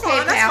 That's Okay,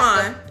 fine. That's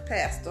Pastor. fine.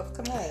 Pastor,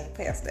 come on,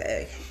 Pastor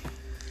A.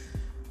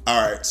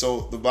 All right,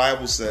 so the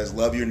Bible says,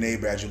 love your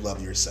neighbor as you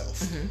love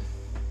yourself.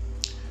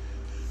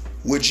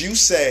 Would you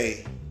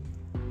say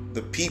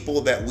the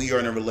people that we are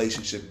in a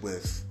relationship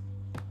with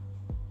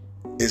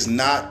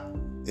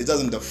it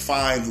doesn't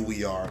define who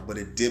we are, but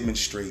it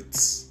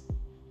demonstrates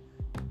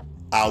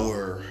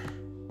our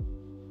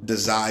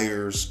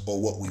desires or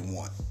what we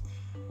want?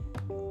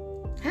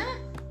 Huh?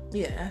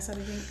 Yeah, that's how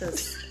they think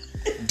this.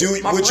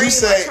 Would you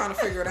say trying to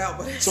figure it out?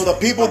 But so? The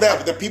people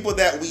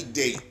that we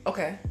date,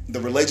 okay, the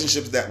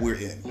relationships that we're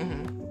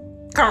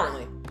in,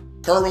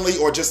 currently,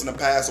 or just in the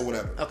past or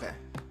whatever, okay,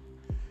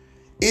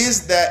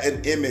 is that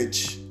an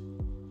image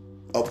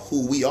of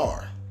who we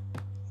are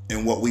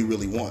and what we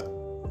really want?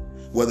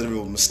 Whether it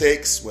was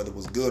mistakes, whether it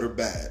was good or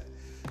bad,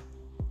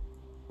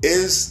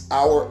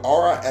 are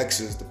our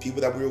exes, the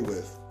people that we were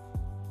with,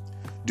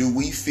 do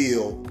we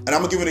feel? And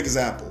I'm gonna give you an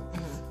example.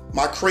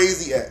 My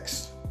crazy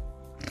ex.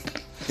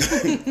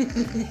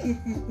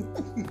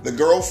 The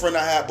girlfriend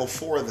I had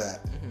before that,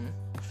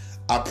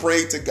 I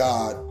prayed to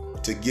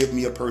God to give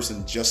me a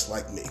person just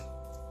like me.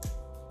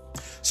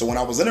 So when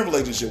I was in a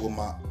relationship with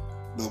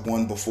the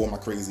one before my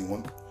crazy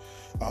one,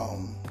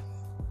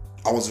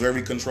 I was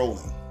very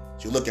controlling.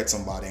 You look at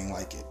somebody and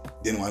like it.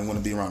 Didn't want to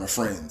be around her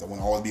friends. I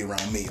want to always be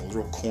around me. It was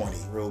real corny,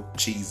 real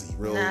cheesy,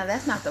 real. Nah,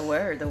 that's not the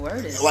word. The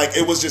word is like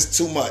it was just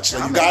too much.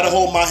 Like, you gotta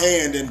hold my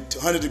hand in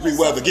 100-degree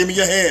weather. Give me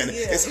your hand.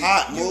 Yeah. It's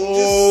hot.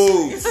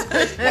 Move.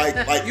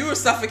 like you were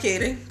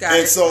suffocating. Got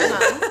and it. so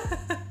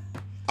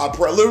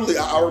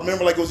I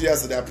remember like it was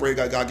yesterday. I prayed,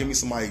 God, give me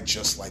somebody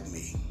just like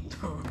me.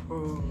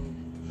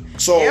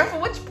 So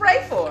careful what you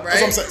pray for. Right?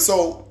 That's what I'm saying.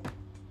 So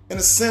in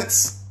a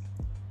sense,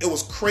 it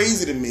was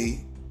crazy to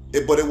me.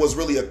 But it was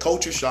really a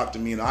culture shock to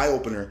me, an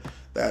eye-opener,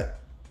 that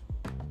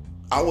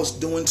I was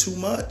doing too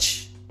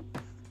much.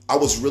 I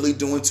was really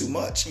doing too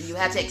much. And you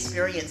had to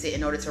experience it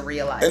in order to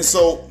realize And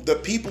so the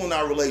people in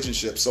our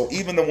relationship, so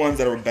even the ones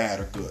that are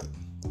bad or good,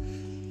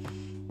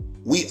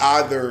 we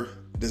either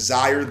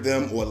desire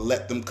them or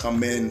let them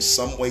come in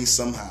some way,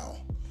 somehow.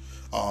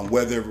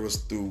 Whether it was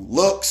through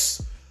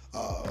looks,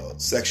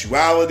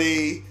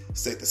 sexuality,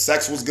 say the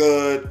sex was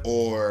good,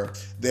 or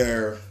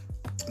their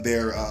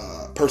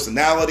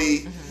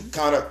personality,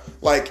 kind of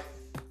like,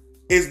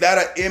 is that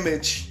an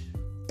image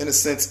in a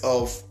sense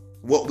of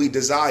what we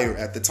desire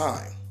at the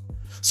time?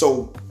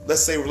 So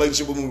let's say a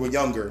relationship when we were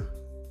younger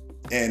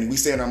and we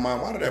say in our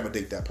mind, why did I ever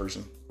date that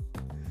person?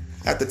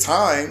 At the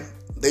time,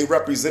 they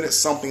represented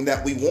something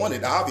that we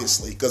wanted,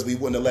 obviously, because we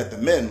wouldn't have let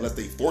them in unless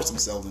they forced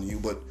themselves on you.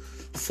 But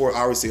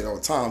I always say it all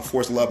the time,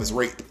 forced love is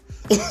rape.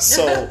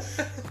 So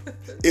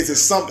is it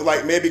something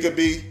like maybe it could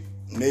be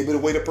the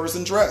way the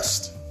person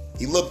dressed?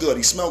 He looked good,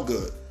 he smelled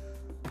good,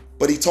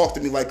 but he talked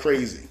to me like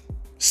crazy.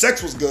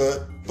 Sex was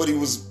good, but he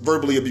was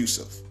verbally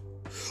abusive.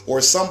 Or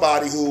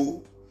somebody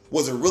who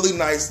was had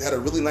a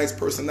really nice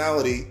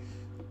personality,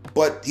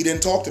 but he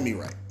didn't talk to me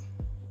right.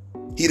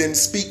 He didn't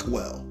speak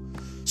well.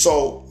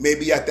 So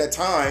maybe at that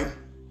time,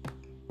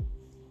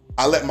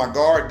 I let my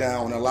guard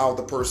down and allowed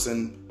the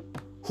person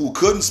who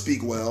couldn't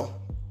speak well.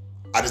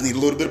 I just need a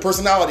little bit of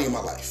personality in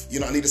my life.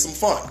 I needed some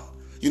fun.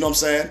 You know what I'm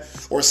saying?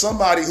 Or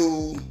somebody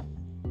who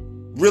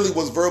really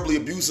was verbally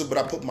abusive, but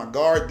I put my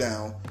guard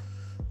down.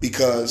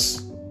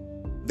 because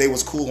they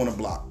was cool on the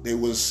block. They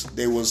was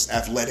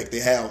athletic. They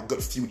had a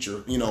good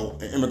future, you know,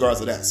 in regards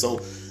to that. So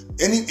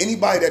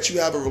anybody that you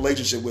have a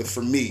relationship with,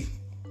 for me,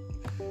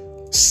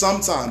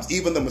 sometimes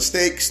even the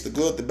mistakes, the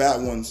good, the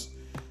bad ones,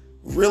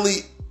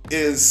 really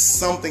is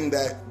something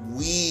that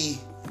we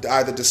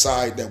either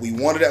decide that we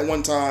wanted at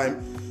one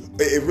time.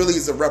 It really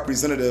is a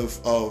representative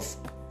of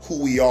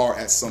who we are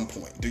at some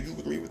point. Do you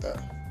agree with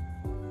that?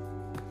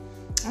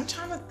 I'm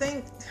trying to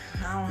think.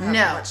 I don't have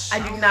No, much. I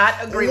do not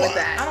agree with I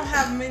that. don't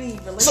have many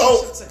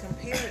relationships to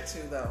compare it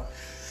to, though.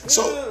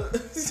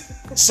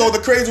 So the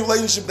crazy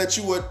relationship that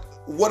you would,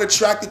 what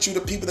attracted you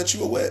to people that you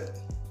were with?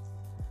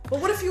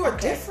 But what if you were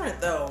different,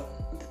 though?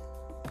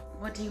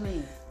 What do you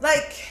mean?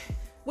 Like,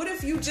 what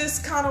if you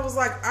just kind of was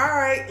like, all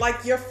right,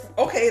 like you're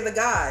okay, the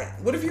guy.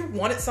 What if you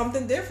wanted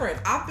something different?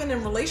 I've been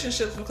in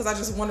relationships because I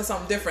just wanted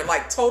something different.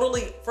 Like,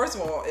 totally. First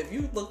of all, if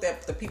you looked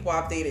at the people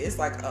I've dated, it's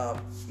like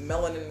a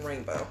melanin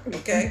rainbow.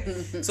 Okay,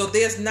 so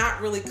there's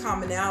not really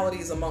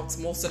commonalities amongst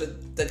most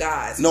of the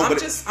guys. No,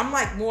 I'm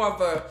like more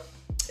of a.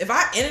 If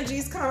our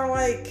energy's kind of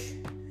like,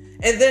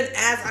 and then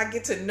as I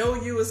get to know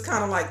you, it's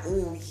kind of like,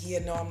 ooh, yeah,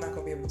 no, I'm not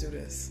gonna be able to do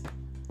this.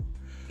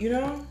 You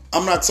know?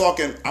 I'm not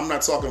talking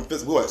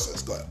physical. Go ahead,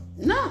 sis. Go ahead.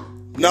 No,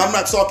 I'm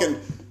not talking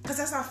Because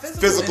that's not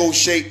physical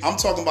shape. I'm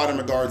talking about in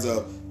regards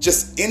of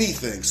just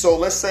anything. So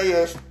let's say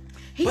if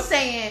he's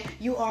saying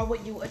you are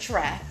what you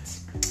attract,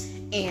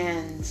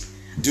 and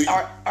Do you-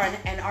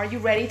 are you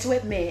ready to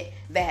admit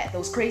that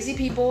those crazy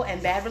people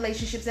and bad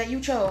relationships that you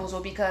chose were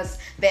because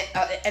that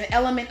an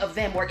element of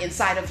them were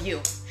inside of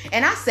you?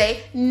 And I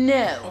say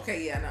no.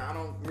 Okay, yeah, no, I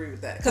don't agree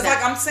with that. Because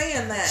like I'm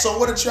saying that. So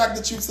what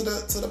attracted you to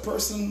the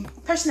person?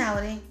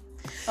 Personality.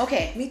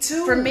 Okay. Me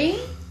too. For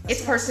me,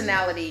 it's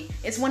personality.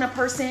 It's when a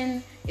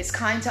person is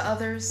kind to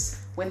others,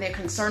 when they're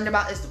concerned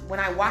about, when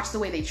I watch the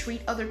way they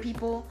treat other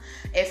people.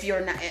 If you're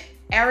not,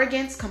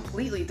 arrogance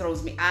completely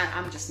throws me.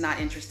 I'm just not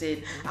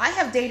interested. I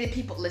have dated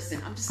people.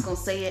 Listen, I'm just gonna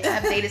say it.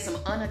 I've dated some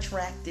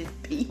unattractive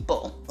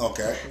people.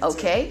 Okay.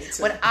 Okay,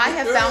 but I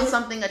have found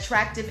something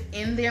attractive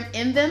in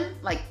them.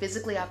 Like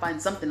physically, I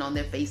find something on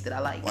their face that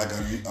I like.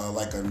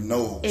 Like a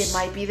nose. It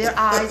might be their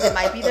eyes. It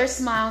might be their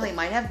smile. They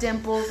might have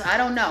dimples. I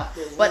don't know.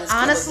 But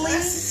honestly,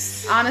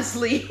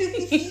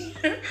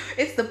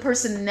 it's the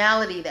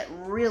personality that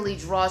really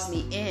draws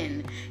me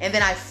in, and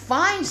then I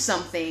find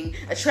something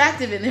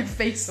attractive in their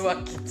face so I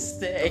can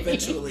stay.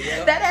 Eventually,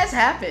 yeah. That has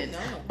happened. No,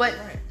 but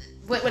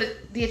right.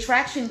 The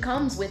attraction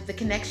comes with the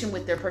connection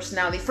with their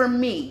personality. For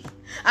me,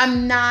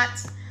 I'm not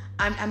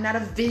a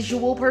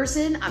visual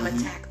person. I'm a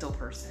tactile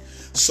person.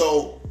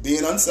 So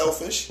being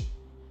unselfish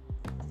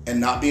and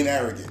not being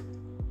arrogant,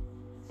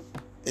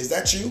 is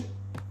that you?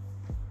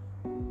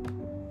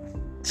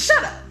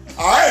 Shut up.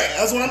 All right,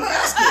 that's what I'm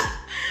asking.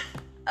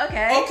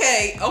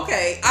 Okay.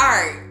 Okay. All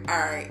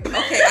right.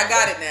 Okay, I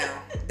got it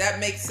now. That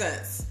makes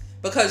sense.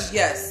 Because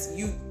yes,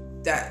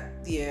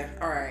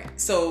 all right.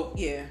 So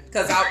yeah,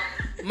 because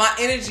my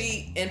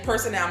energy and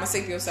personality, I'm a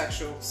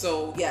sapiosexual.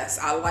 So yes,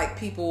 I like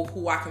people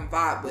who I can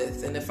vibe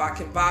with, and if I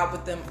can vibe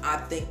with them, I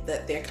think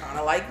that they're kind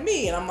of like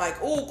me, and I'm like,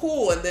 oh,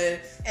 cool. And then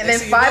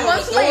 5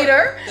 months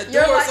later, the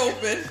door's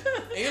open,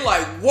 and you're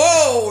like,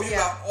 whoa, you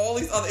got all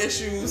these other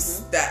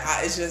issues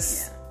that it's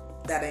just.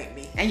 That ain't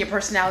me. And your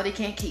personality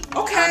can't keep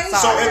me. Okay.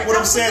 So what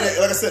I'm saying,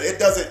 like I said, it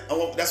doesn't.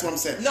 That's what I'm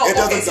saying. No, it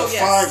doesn't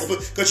define.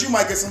 yes. Because you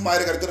might get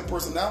somebody that got a good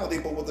personality,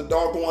 but with a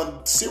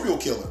doggone serial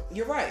killer.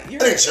 You're right.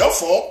 It ain't your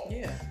fault.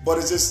 Yeah. But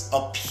it's just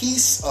a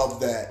piece of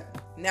that.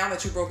 Now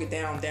that you broke it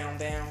down, I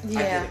get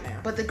it now.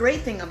 But the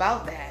great thing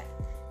about that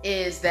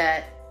is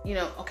that,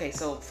 okay,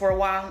 so for a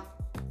while,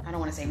 I don't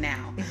want to say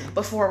now,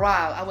 but for a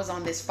while, I was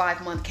on this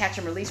 5-month catch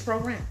and release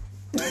program.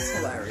 That's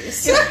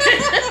hilarious. You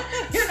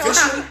know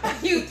how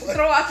you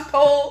throw out your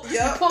pole, you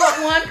pull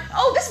up one,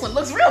 oh, this one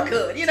looks real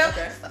good,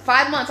 Okay.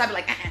 5 months, I'd be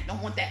like,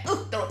 don't want that,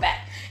 throw it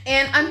back.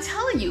 And I'm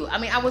telling you, I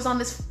mean, I was on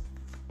this,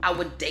 I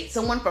would date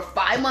someone for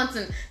 5 months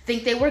and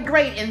think they were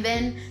great, and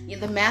then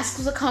the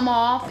masks would come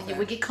off, and you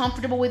would get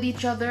comfortable with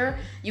each other.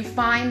 You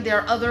find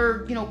there are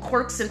other,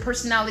 quirks and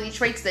personality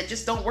traits that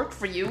just don't work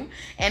for you.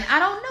 And I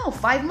don't know,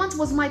 5 months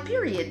was my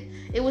period.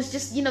 It was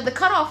just, the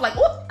cutoff, like,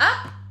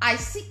 I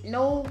see,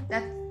 no,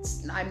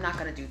 I'm not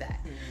gonna do that.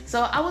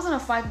 So I was on a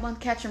 5-month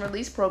catch and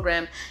release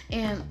program,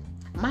 and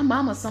my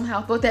mama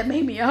somehow thought that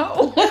made me a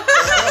hoe.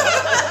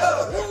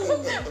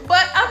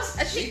 But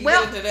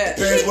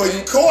Depends where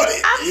you caught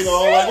it.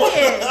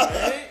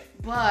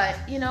 But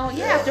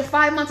after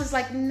 5 months, it's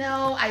like,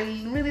 no,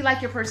 I really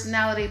like your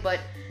personality, but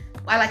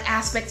I like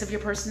aspects of your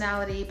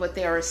personality, but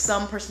there are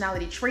some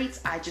personality traits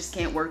I just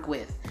can't work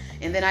with.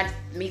 And then I'd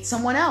meet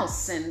someone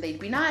else, and they'd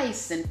be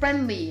nice and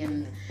friendly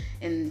and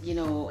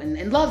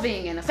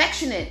loving and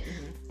affectionate.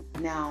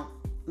 Now,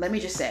 let me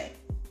just say,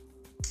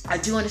 I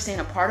do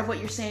understand a part of what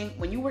you're saying.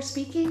 When you were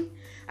speaking,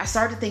 I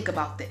started to think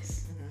about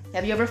this.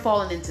 Have you ever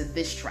fallen into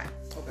this trap?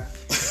 Okay.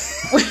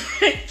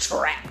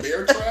 Trap.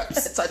 Bear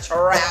traps? It's a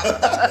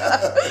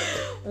trap.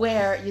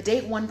 Where you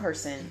date one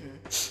person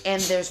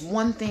and there's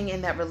one thing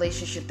in that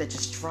relationship that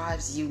just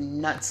drives you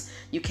nuts.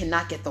 You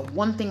cannot get the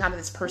one thing out of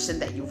this person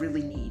that you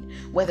really need,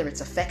 whether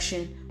it's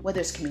affection, whether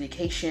it's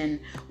communication,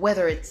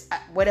 whether it's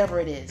whatever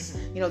it is.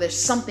 There's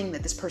something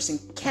that this person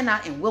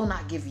cannot and will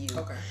not give you.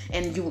 Okay.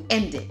 And you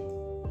end it.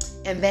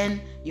 And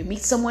then you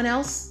meet someone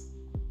else,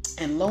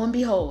 and lo and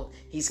behold,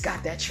 he's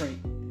got that trait.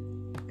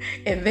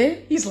 And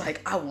then he's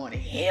like, I want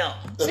him.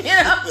 and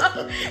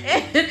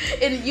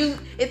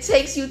it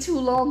takes you too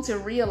long to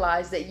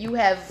realize that you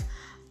have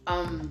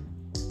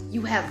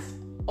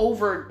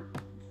over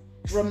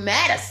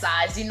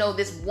dramatized,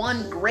 this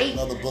one great.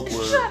 Another book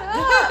word. Shut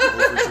up.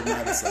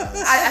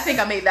 I think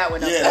I made that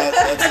one up. Yeah,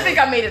 I think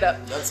I made it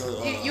up. That's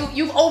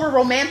you've over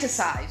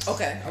romanticized.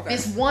 Okay.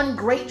 This one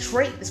great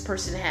trait this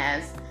person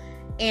has,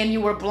 and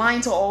you were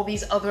blind to all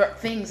these other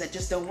things that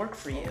just don't work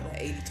for you.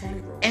 The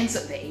 80-20 rule. And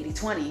so the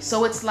 80-20.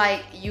 So it's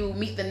like you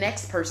meet the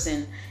next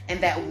person, and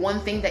that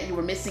one thing that you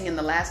were missing in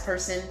the last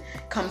person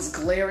comes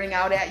glaring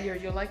out at you.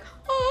 You're like,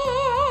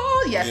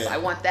 oh, yes, yeah. I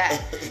want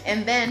that.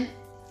 And then,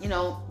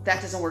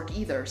 that doesn't work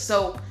either.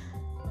 So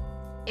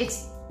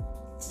it's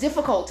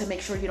difficult to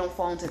make sure you don't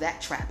fall into that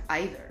trap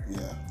either.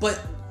 Yeah.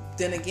 But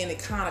then again, it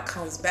kind of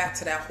comes back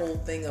to that whole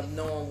thing of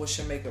knowing what's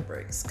your make or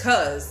breaks.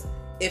 Because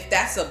if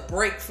that's a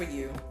break for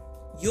you,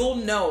 you'll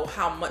know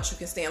how much you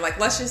can stand. Like,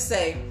 let's just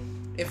say,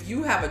 if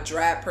you have a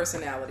drab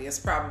personality, it's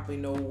probably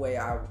no way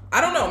I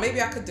don't know,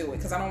 maybe I could do it,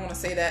 because I don't want to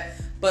say that,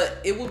 but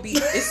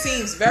it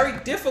seems very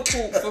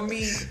difficult for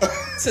me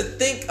to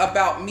think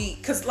about me,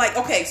 because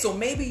okay, so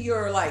maybe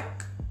you're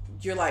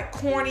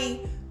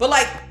corny, but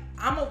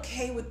I'm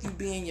okay with you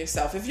being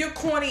yourself. If you're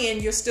corny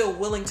and you're still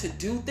willing to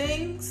do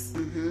things,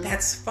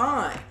 that's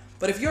fine.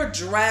 But if you're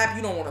drab,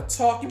 you don't want to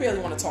talk, you barely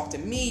want to talk to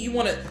me,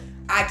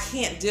 I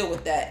can't deal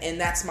with that, and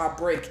that's my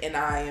break, and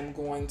I am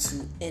going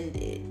to end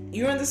it.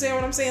 You understand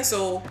what I'm saying?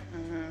 So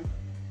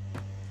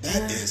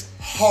that is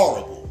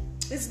horrible.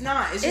 It's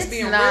not. It's just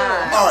being real. All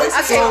right,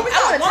 so we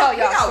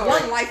got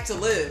one life to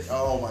live.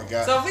 Oh my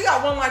God. So if we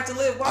got one life to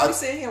live, why are we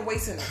sitting here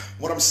wasting it?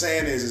 What I'm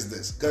saying is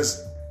this,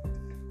 because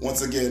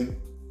once again,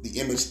 the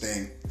image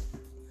thing.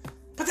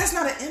 But that's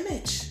not an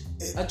image.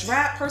 A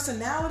drab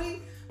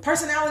personality.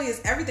 Personality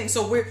is everything.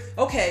 So me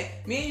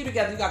and you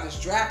together, you got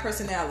this drab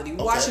personality.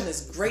 We're watching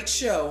this great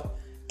show,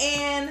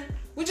 and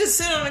we just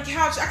sit on the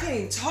couch. I can't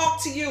even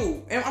talk to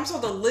you, and I'm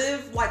supposed to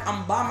live like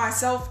I'm by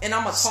myself, and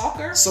I'm a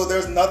talker. So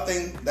there's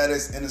nothing that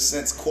is, in a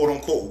sense, quote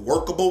unquote,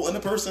 workable in a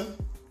person.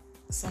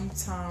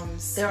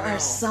 Sometimes there are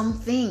some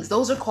things.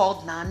 Those are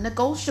called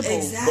non-negotiables.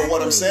 Exactly. But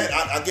what I'm saying,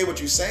 I get what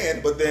you're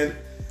saying, but then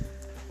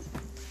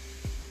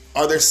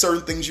are there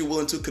certain things you're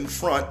willing to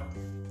confront?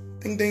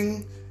 Ding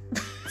ding.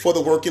 For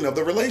the working of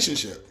the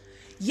relationship.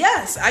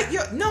 Yes.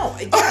 Yes.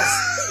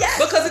 Yes.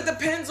 Because it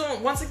depends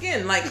on, once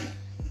again,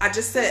 I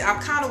just said,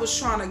 I kind of was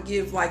trying to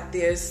give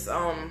this,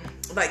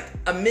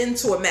 a min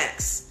to a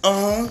max.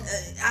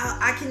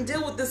 I can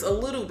deal with this a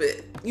little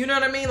bit. You know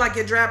what I mean? Like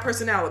your drab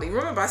personality.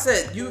 Remember, I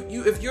said, you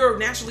if you're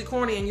naturally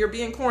corny and you're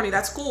being corny,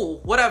 that's cool,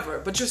 whatever.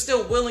 But you're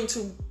still willing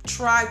to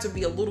try to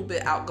be a little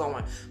bit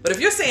outgoing. But if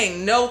you're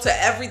saying no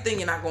to everything,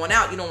 you're not going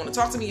out, you don't want to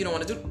talk to me, you don't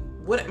want to do,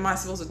 what am I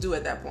supposed to do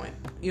at that point?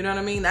 You know what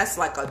I mean? That's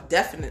like a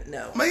definite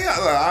no. Man,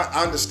 yeah,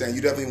 I understand.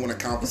 You definitely want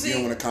to compromise. You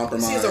don't want to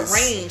compromise. See, there's a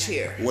range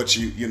here. What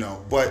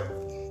but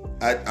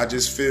I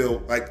just feel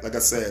like I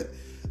said,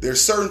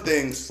 there's certain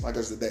things, like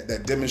I said,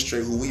 that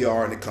demonstrate who we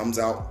are, and it comes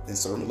out in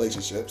certain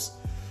relationships.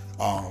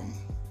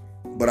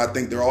 But I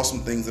think there are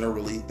some things that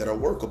are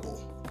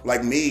workable.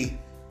 Like me,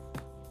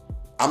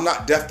 I'm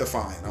not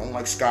death-defying. I don't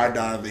like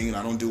skydiving.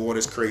 I don't do all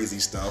this crazy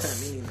stuff.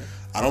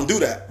 I don't do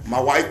that. My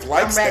wife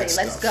likes that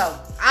stuff. Let's go.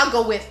 I'll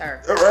go with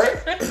her. All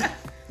right?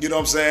 You know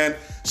what I'm saying?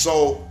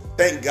 So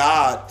thank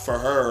God for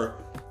her.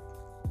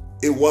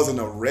 It wasn't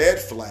a red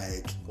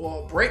flag.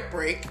 Well, break.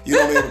 You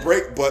know what I mean?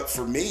 Break. But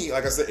for me,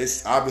 like I said,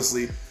 it's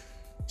obviously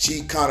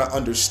she kind of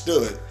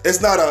understood. It's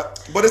not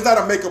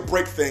a make or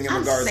break thing in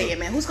regards to.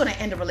 Man, who's gonna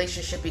end a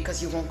relationship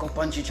because you won't go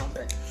bungee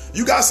jumping?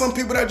 You got some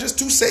people that are just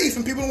too safe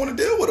and people don't want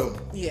to deal with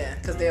them. Yeah,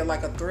 because they're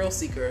like a thrill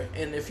seeker,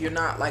 and if you're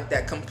not like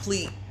that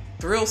complete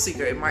thrill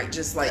seeker, it might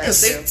just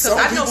because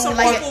I know some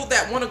people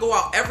that want to go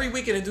out every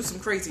weekend and do some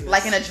craziness,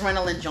 like an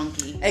adrenaline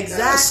junkie.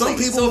 Exactly. Some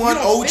people want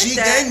OG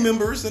gang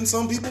members, and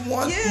some people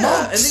want monks. And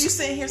then you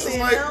sitting here saying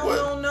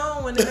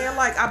no, and then they're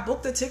like, I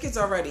booked the tickets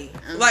already.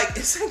 Like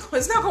it's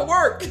not gonna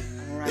work.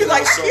 Right. You're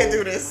like, I can't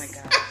do this.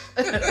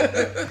 Oh my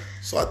God.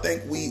 So I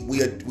think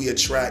we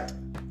attract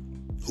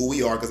who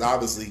we are because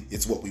obviously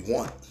it's what we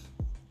want,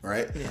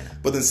 right? Yeah.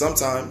 But then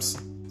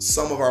sometimes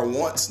some of our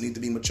wants need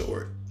to be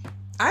matured.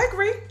 I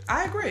agree.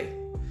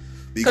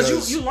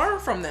 Because you learn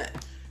from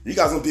that. You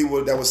got some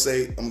people that would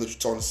say, I'm going to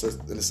talk in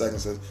a second,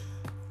 says,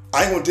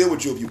 I ain't going to deal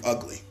with you if you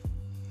ugly.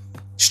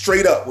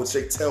 Straight up would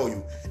tell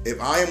you, if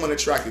I am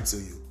unattracted to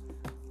you,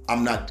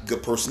 I'm not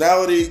good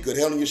personality, good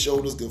head on your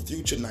shoulders, good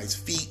future, nice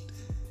feet.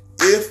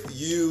 If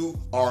you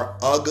are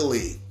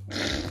ugly,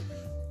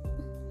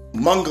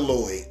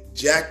 mongoloid,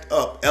 jacked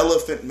up,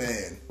 elephant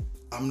man,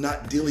 I'm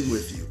not dealing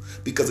with you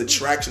because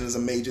attraction is a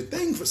major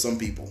thing for some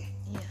people.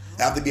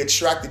 I have to be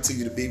attracted to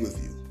you to be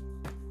with you.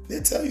 They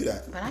tell you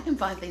that. But I can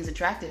find things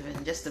attractive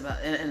in just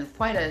about in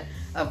quite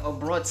a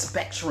broad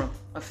spectrum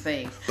of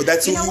things. But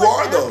that's who you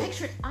what? are, though.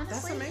 That's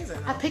Honestly, amazing,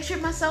 I though.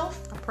 pictured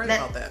myself. I prayed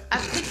about that. I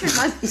pictured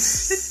my.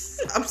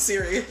 I'm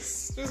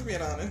serious. Just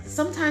being honest.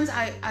 Sometimes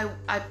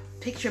I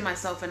picture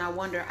myself and I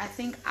wonder. I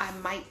think I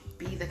might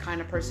be the kind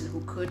of person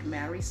who could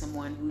marry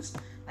someone who's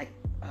like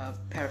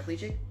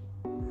paraplegic.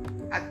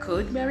 I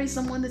could marry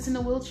someone that's in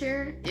a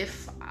wheelchair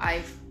if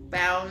I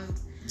found.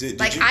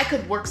 I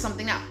could work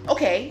something out.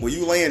 Okay. Were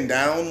you laying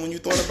down when you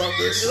thought about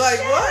this? Like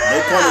what?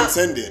 No pun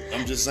intended.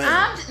 I'm just saying.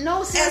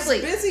 No, seriously.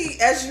 As busy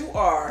as you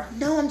are.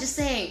 No, I'm just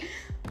saying.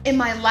 In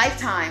my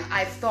lifetime,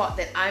 I've thought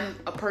that I'm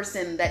a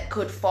person that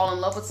could fall in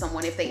love with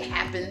someone if they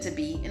happen to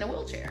be in a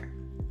wheelchair.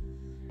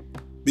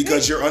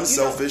 Because you're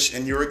unselfish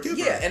and you're a giver.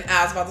 Yeah, and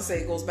I was about to say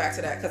it goes back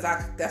to that because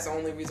that's the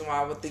only reason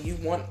why I would think you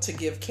want to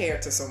give care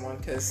to someone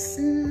because...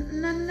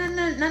 No,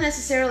 not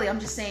necessarily. I'm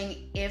just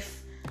saying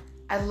if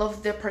I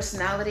loved their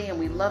personality and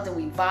we loved and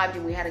we vibed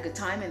and we had a good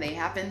time and they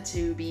happened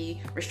to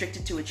be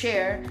restricted to a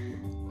chair,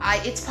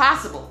 it's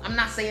possible. I'm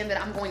not saying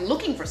that I'm going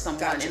looking for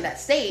someone in that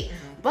state,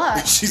 but...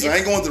 I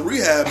ain't going to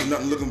rehab and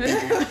nothing looking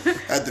people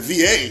at the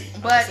VA.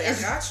 But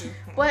I got you.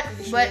 But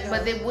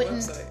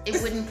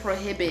it wouldn't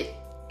prohibit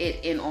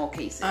it in all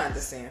cases. I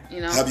understand.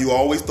 You know? Have you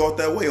always thought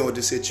that way or it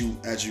just hit you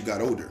as you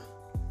got older?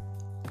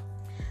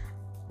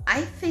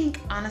 I think,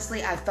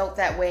 honestly, I felt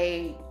that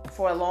way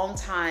for a long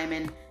time,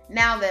 and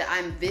now that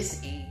I'm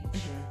this age,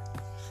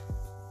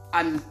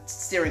 I'm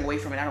steering away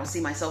from it. I don't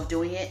see myself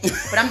doing it.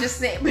 But I'm just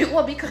saying,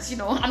 well, because,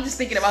 I'm just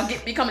thinking about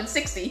becoming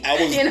 60.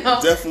 I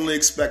was definitely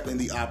expecting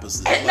the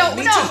opposite. No.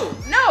 Me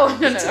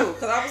too,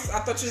 because I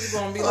thought you was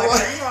going to be like,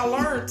 I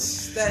learned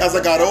that. As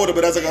I got older,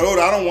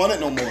 I don't want it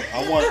no more.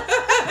 I want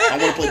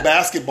to play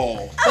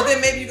basketball. But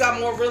then maybe you got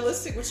more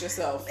realistic with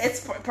yourself.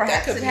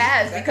 Perhaps it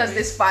has, because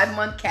this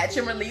 5-month catch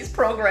and release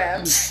program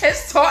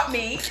has taught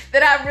me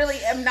that I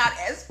really am not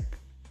as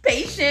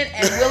patient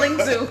and willing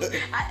to.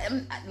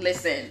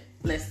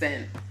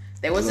 Listen.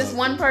 There was this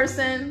one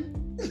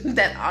person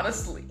that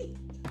honestly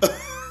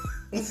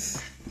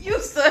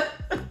used to.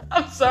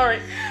 I'm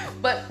sorry,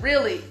 but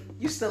really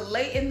used to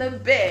lay in the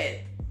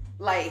bed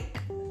like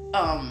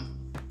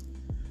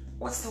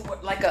what's the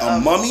word? Like a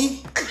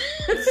mummy?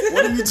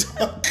 What are you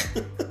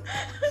talking?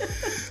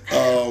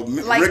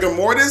 Rigor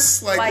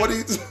mortis? Like what are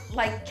you?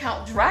 Like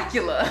Count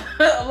Dracula,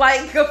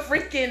 like a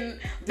freaking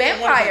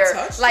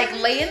vampire, like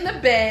lay in the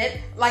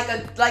bed, like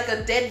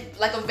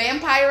a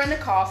vampire in a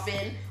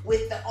coffin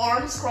with the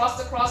arms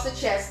crossed across the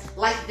chest,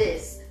 like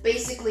this.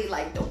 Basically,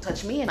 like, don't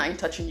touch me, and I ain't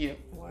touching you.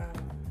 Wow.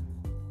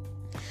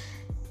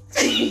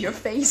 Your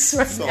face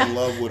right Fell now. in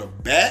love with a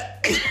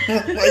bat.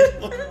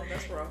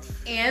 That's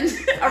rough. And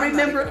I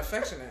remember.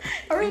 Affectionate.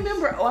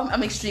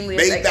 I'm extremely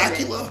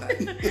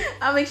affectionate.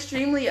 I'm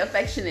extremely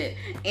affectionate,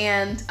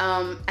 and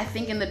I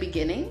think in the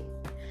beginning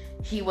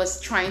he was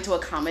trying to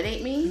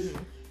accommodate me,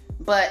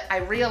 but I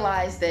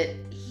realized that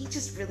he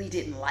just really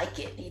didn't like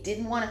it. He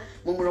didn't want to.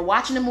 When we were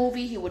watching a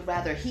movie, he would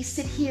rather he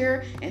sit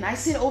here and I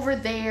sit over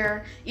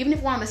there, even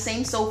if we're on the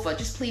same sofa,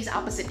 just please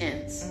opposite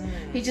ends.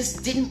 He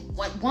just didn't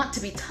want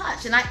to be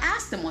touched. And I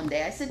asked him one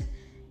day, I said,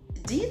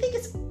 do you think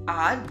it's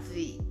odd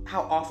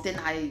how often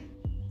I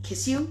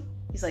kiss you?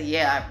 He's like,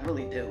 yeah, I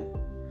really do.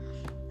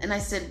 And I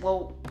said,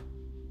 well,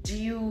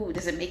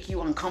 does it make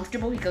you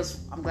uncomfortable? He goes,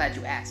 I'm glad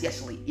you asked.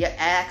 Yes, it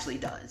actually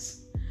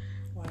does.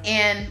 Wow.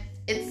 And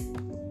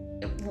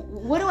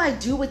what do I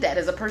do with that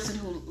as a person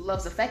who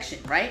loves affection,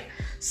 right?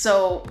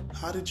 So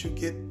how did you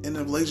get in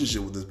a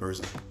relationship with this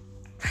person?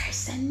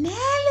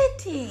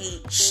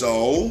 Personality.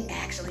 So?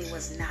 Actually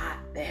was not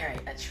very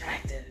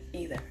attractive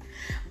either.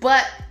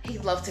 But he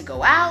loved to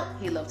go out.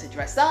 He loved to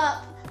dress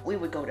up. We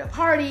would go to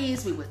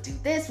parties. We would do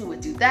this. We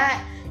would do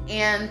that.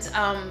 And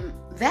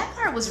that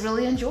part was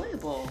really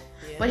enjoyable.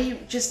 Yeah. But he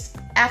just,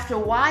 after a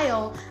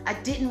while, I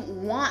didn't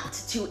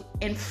want to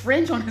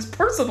infringe on his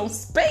personal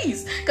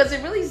space because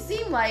it really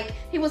seemed like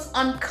he was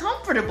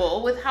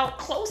uncomfortable with how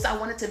close I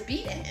wanted to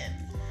be to him.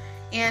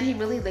 And he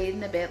really laid in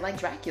the bed like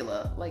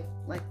Dracula, like,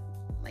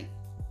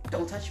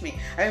 don't touch me.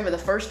 I remember the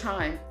first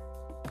time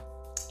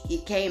he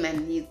came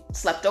and he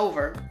slept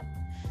over.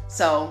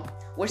 So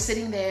we're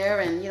sitting there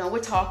and, we're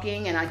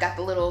talking and I got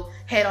the little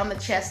head on the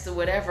chest or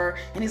whatever.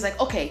 And he's like,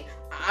 okay,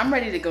 I'm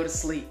ready to go to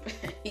sleep.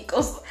 He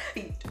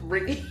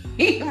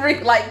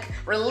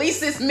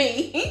releases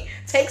me,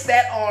 takes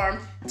that arm,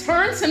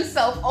 turns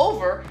himself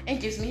over and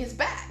gives me his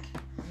back.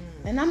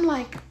 And I'm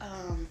like,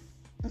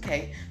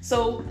 okay.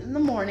 So in the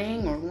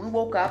morning or when we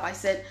woke up, I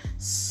said,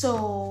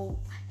 so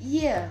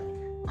yeah,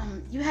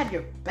 you had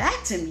your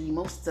back to me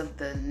most of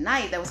the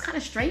night. That was kind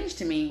of strange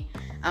to me.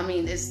 I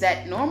mean, is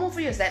that normal for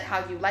you? Is that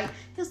how you like?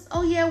 He goes,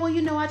 oh yeah, well,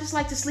 I just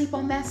like to sleep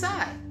on that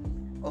side.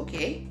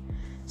 Okay.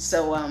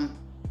 So,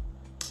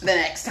 the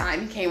next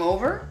time he came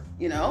over,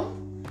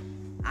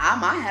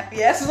 my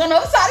happy ass was on the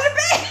other side of the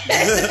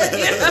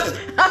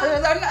bed. I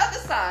was on the other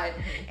side.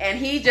 And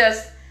he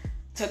just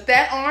took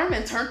that arm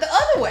and turned the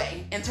other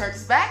way and turned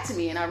his back to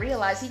me. And I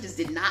realized he just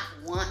did not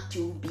want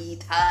to be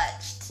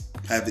touched.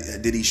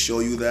 Did he show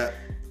you that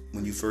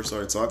when you first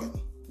started talking?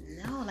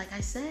 No, like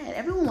I said,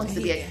 everyone wants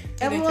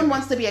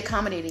to be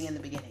accommodating in the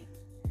beginning.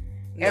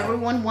 No,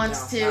 everyone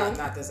wants to.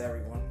 Not this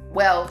everyone.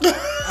 Well,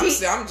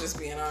 I'm just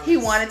being honest. He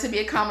wanted to be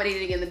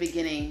accommodating in the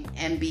beginning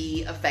and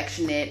be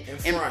affectionate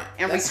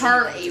and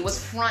return. He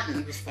was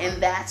fronting,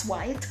 and that's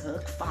why it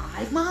took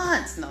 5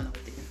 months. No, it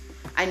didn't.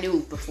 I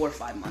knew before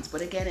 5 months,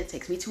 but again, it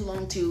takes me too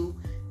long to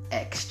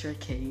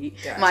extricate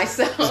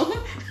myself.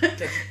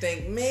 Because you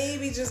think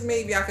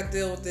maybe I could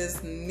deal with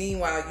this.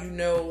 Meanwhile,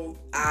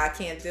 I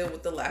can't deal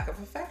with the lack of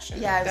affection.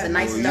 Yeah, it was a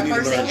nice enough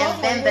person,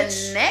 and then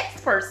the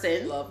next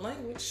person, love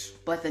language.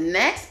 But the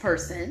next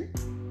person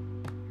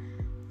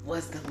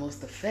was the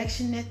most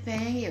affectionate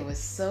thing. It was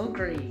so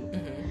great.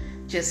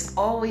 Mm-hmm. Just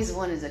always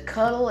wanted to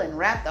cuddle and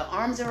wrap the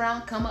arms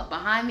around, come up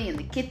behind me in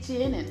the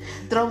kitchen and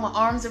throw my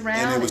arms around.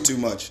 And it was too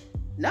much.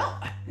 No.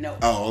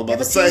 Oh, I was about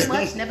to say.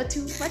 Never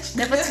too much.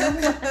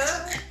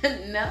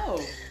 No.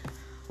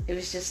 It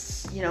was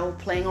just,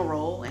 playing a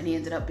role, and he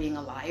ended up being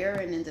a liar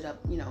and ended up,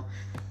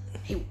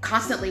 he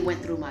constantly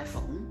went through my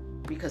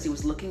phone because he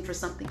was looking for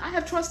something. I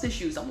have trust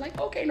issues. I'm like,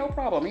 okay, no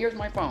problem. Here's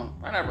my phone.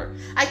 Whatever.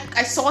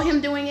 I saw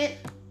him doing it,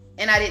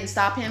 and I didn't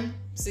stop him.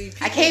 See,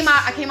 I came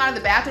out of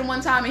the bathroom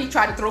one time, and he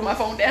tried to throw my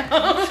phone down.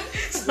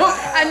 So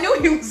I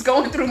knew he was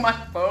going through my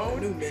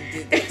phone,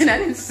 and I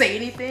didn't say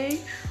anything.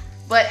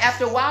 But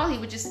after a while, he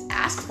would just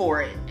ask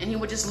for it, and he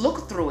would just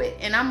look through it.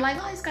 And I'm like,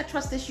 oh, he's got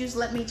trust issues.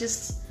 Let me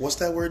just... What's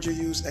that word you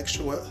use?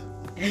 Extra what?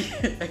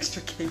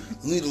 Extricate.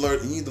 You need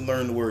to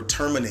learn the word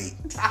terminate.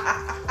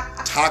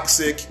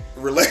 Toxic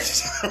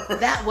relationship.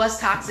 That was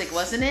toxic,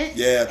 wasn't it?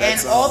 Yeah.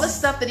 And all the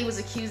stuff that he was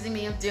accusing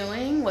me of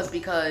doing was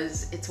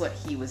because it's what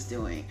he was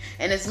doing.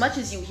 And as much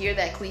as you hear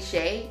that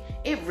cliche,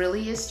 it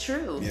really is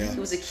true. Yeah. He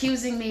was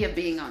accusing me of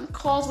being on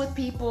calls with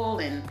people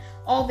and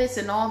all this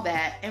and all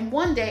that. And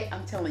one day,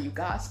 I'm telling you,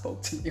 God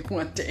spoke to me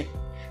one day,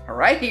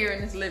 right here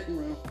in his living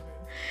room,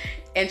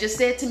 and just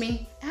said to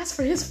me, ask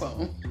for his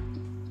phone.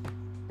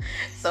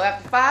 So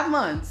after 5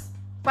 months,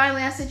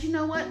 finally I said, you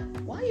know what?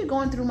 While you're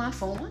going through my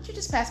phone, why don't you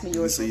just pass me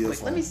yours real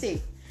quick? Let me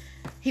see.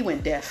 He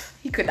went deaf.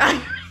 He could not.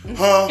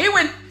 Huh? He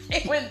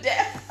went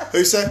deaf. Who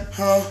you say?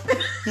 Huh?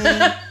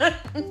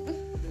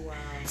 Wow.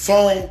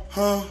 Phone?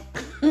 Huh?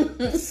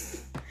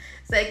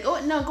 Say, go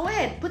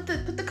ahead. Put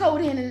the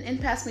code in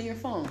and pass me your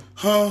phone.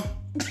 Huh?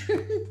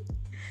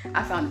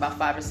 I found about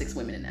 5 or 6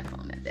 women in that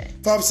phone that day.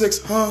 5 or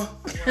 6? Huh?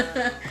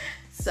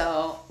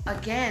 So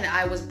again,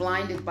 I was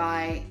blinded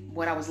by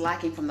what I was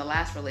lacking from the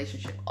last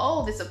relationship.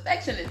 Oh, this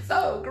affection is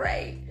so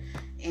great.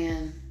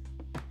 And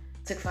it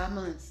took 5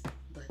 months.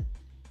 But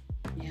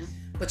yeah.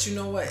 But you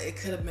know what? It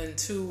could have been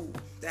too.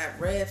 That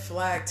red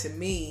flag to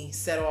me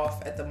set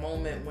off at the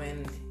moment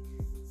when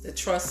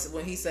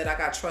he said, I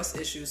got trust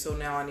issues, so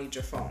now I need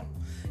your phone.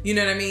 You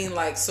know what I mean?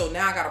 Like, so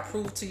now I gotta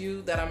prove to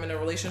you that I'm in a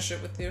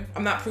relationship with you.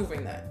 I'm not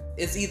proving that.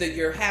 It's either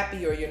you're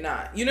happy or you're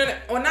not. You know,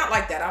 or not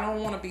like that. I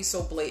don't want to be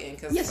so blatant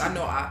because I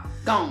know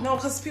no,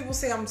 because people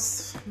say I'm a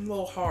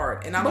little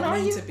hard, and I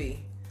don't mean to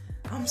be.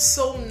 I'm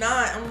so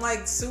not. I'm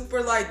like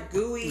super like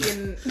gooey,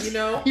 and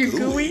You're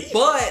gooey.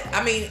 But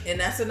I mean, and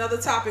that's another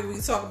topic.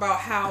 We talk about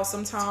how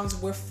sometimes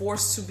we're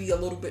forced to be a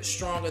little bit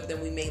stronger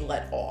than we may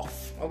let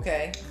off.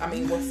 Okay, I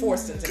mean we're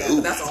forced into that,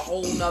 but that's a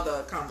whole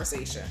nother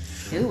conversation.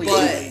 Gooey.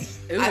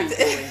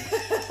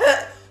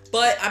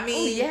 But I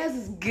mean, yes,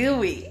 it's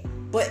gooey.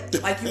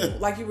 But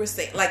like you were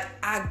saying, like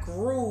I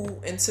grew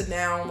into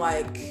now,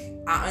 like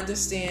I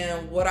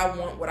understand what I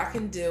want, what I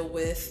can deal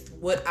with,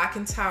 what I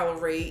can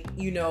tolerate.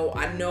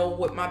 I know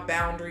what my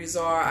boundaries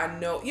are. I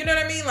know, you know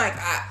what I mean? Like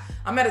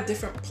I'm at a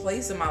different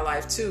place in my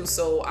life too,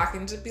 so I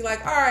can just be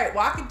like, all right,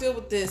 well I can deal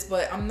with this,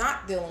 but I'm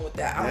not dealing with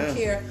that. I don't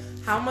care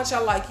how much I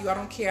like you. I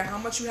don't care how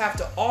much you have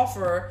to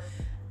offer.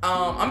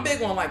 I'm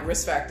big on like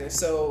risk factors,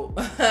 so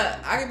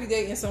I could be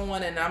dating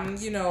someone and I'm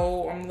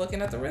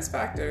looking at the risk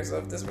factors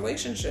of this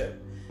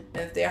relationship,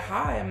 and if they're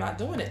high, I'm not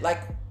doing it.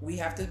 Like we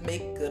have to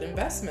make good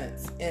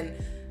investments,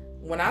 and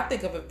when I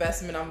think of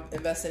investment, I'm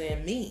investing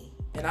in me,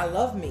 and I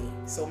love me,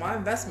 so my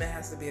investment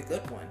has to be a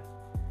good one,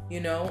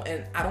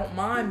 and I don't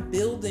mind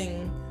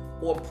building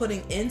or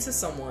putting into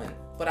someone,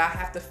 but I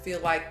have to feel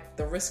like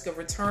the risk of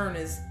return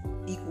is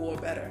equal or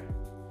better,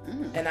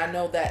 and I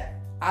know that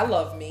I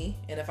love me,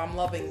 and if I'm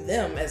loving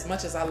them as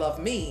much as I love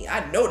me,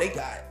 I know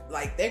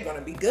they're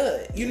gonna be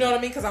good. You know what I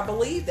mean? Because I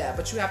believe that.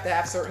 But you have to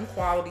have certain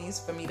qualities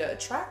for me to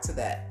attract to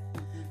that.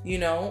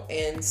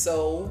 And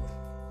so,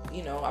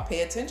 I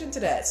pay attention to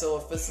that. So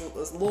if it's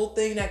this little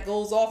thing that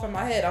goes off in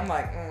my head, I'm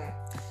like,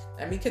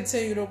 let me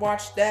continue to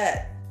watch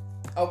that.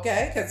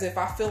 Okay? Because if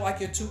I feel like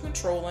you're too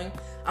controlling,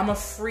 I'm a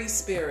free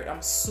spirit.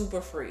 I'm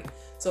super free.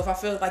 So if I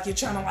feel like you're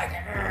trying to like,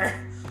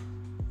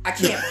 I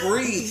can't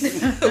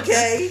breathe.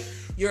 Okay?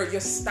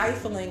 You're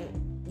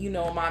stifling,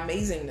 my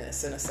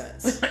amazingness in a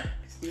sense.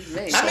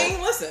 I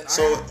mean, listen.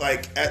 So,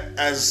 like,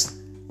 as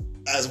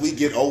we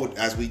get old,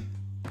 as we,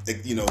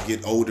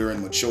 get older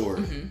and mature,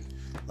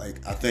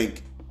 like, I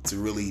think to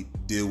really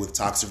deal with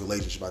toxic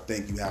relationship, I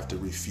think you have to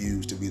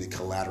refuse to be the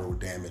collateral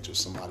damage of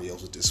somebody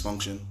else's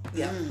dysfunction.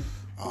 Yeah.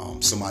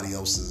 Somebody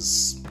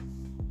else's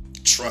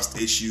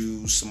trust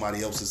issues,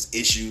 somebody else's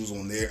issues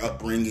on their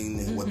upbringing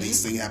and what they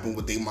see happen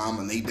with their mom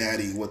and their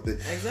daddy.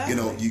 Exactly. You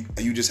know,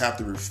 you just have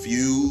to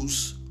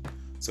refuse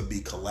to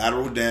be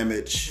collateral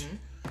damage,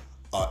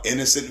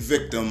 innocent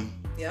victim.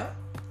 Yep.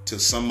 To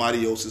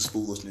somebody else's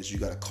foolishness. You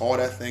got to call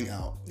that thing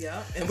out.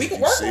 Yeah, and we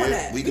can work on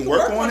that. We can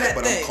work on it,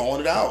 but I'm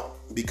calling it out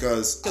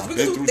because I've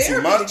been through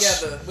too much.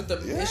 Together with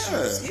the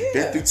issues. Yeah.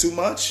 Been through too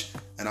much,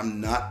 and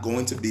I'm not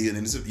going to be an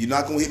innocent. You're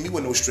not going to hit me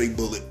with no straight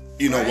bullet.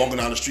 You know, walking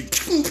down the street.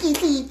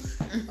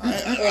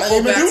 I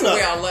go back to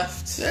where I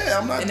left. Yeah,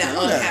 I'm not in that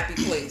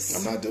unhappy place.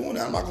 I'm not doing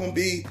that. I'm not going to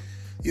be,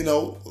 you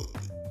know,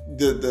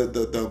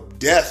 the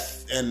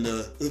death and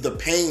the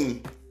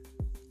pain.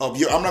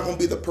 I'm not going to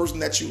be the person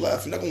that you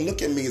left. You're not going to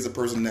look at me as a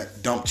person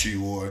that dumped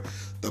you, or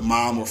the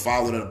mom or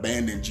father that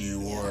abandoned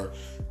you, or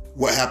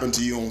what happened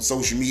to you on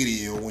social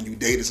media, or when you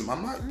dated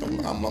someone.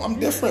 I'm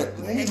different.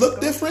 You look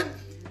different.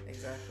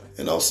 Exactly.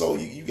 And also,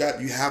 you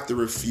have to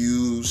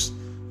refuse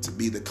to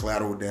be the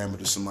collateral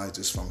damage of somebody's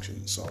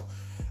dysfunction. So,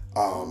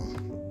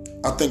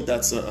 I think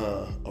that's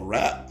a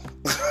wrap.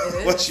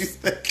 What you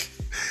think?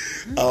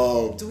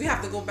 Do we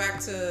have to go back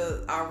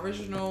to our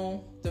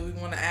original? Do we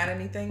want to add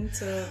anything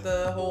to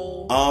the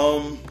whole?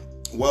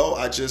 Well,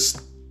 I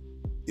just,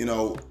 you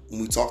know, when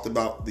we talked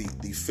about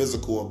the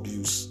physical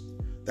abuse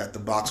that the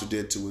boxer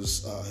did to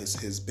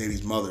his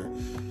baby's mother,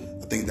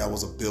 I think that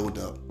was a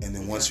buildup. And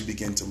then once you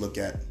begin to look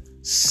at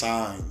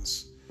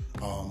signs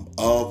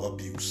of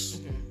abuse,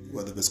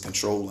 whether it's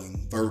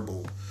controlling,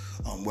 verbal,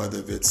 whether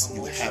if it's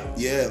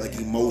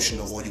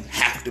emotional, or you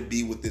have to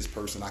be with this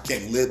person. I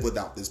can't live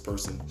without this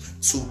person.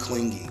 Too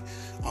clingy.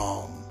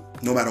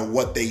 No matter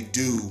what they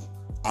do,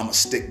 I'ma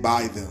stick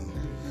by them.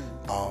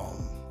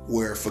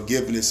 Where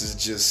forgiveness is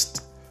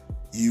just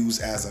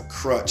used as a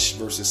crutch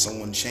versus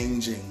someone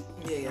changing.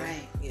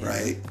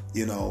 Right?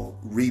 You know,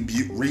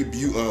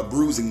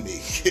 bruising me,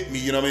 hit me.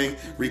 You know what I mean?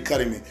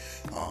 Recutting me.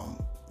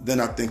 Then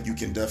I think you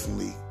can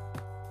definitely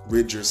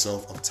rid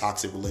yourself of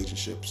toxic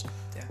relationships.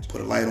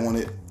 Put a light on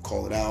it,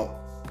 call it out,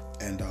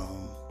 and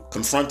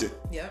confront it.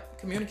 Yep.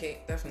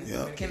 Communicate, definitely.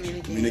 Yep.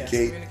 Communicate.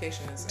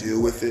 Communication is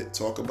deal with it,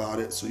 talk about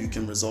it so you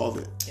can resolve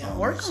it.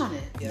 Work on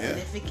it. Yeah. And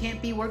if it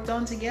can't be worked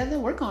on together,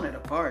 work on it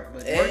apart.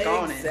 But work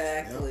on it.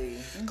 Exactly.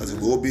 Because it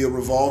will be a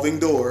revolving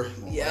door.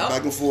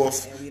 Back and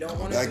forth. And we don't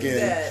want to do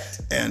that.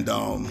 And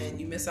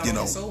you miss out on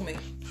your soulmate.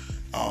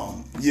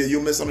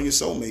 You'll miss out on your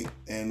soulmate.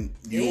 And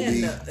you'll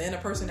be a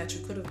person that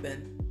you could have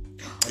been.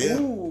 Yeah.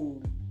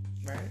 Ooh.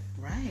 Right.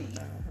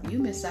 You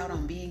miss out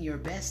on being your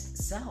best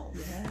self.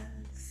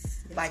 Yes.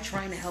 By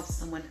trying to help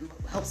someone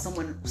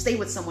stay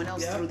with someone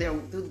else through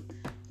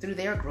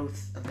their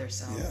growth of their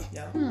self.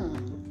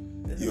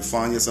 You'll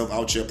find yourself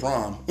out your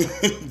prom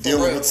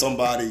dealing with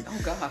somebody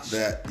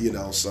that, you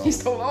know, so he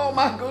stole all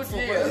my good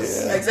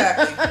years. Yeah.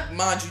 Exactly.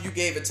 Mind you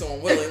gave it to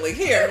him willingly.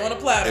 Here on a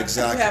platter.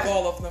 Exactly. You have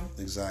all of them.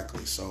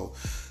 Exactly. So,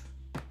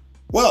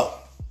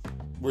 well,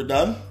 we're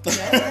done.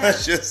 Yeah.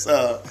 Just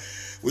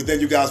we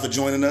thank you guys for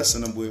joining us,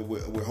 and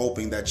we're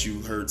hoping that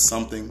you heard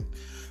something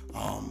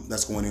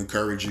that's going to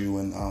encourage you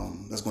and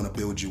that's going to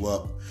build you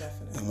up.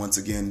 Definitely. And once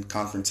again,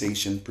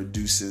 confrontation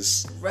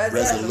produces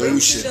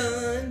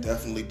resolution.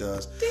 Definitely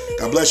does. Ding,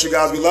 God bless you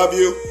guys. We love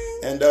you,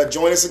 and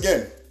join us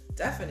again.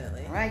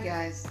 Definitely. All right,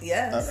 guys.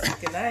 Yes.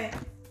 Good night.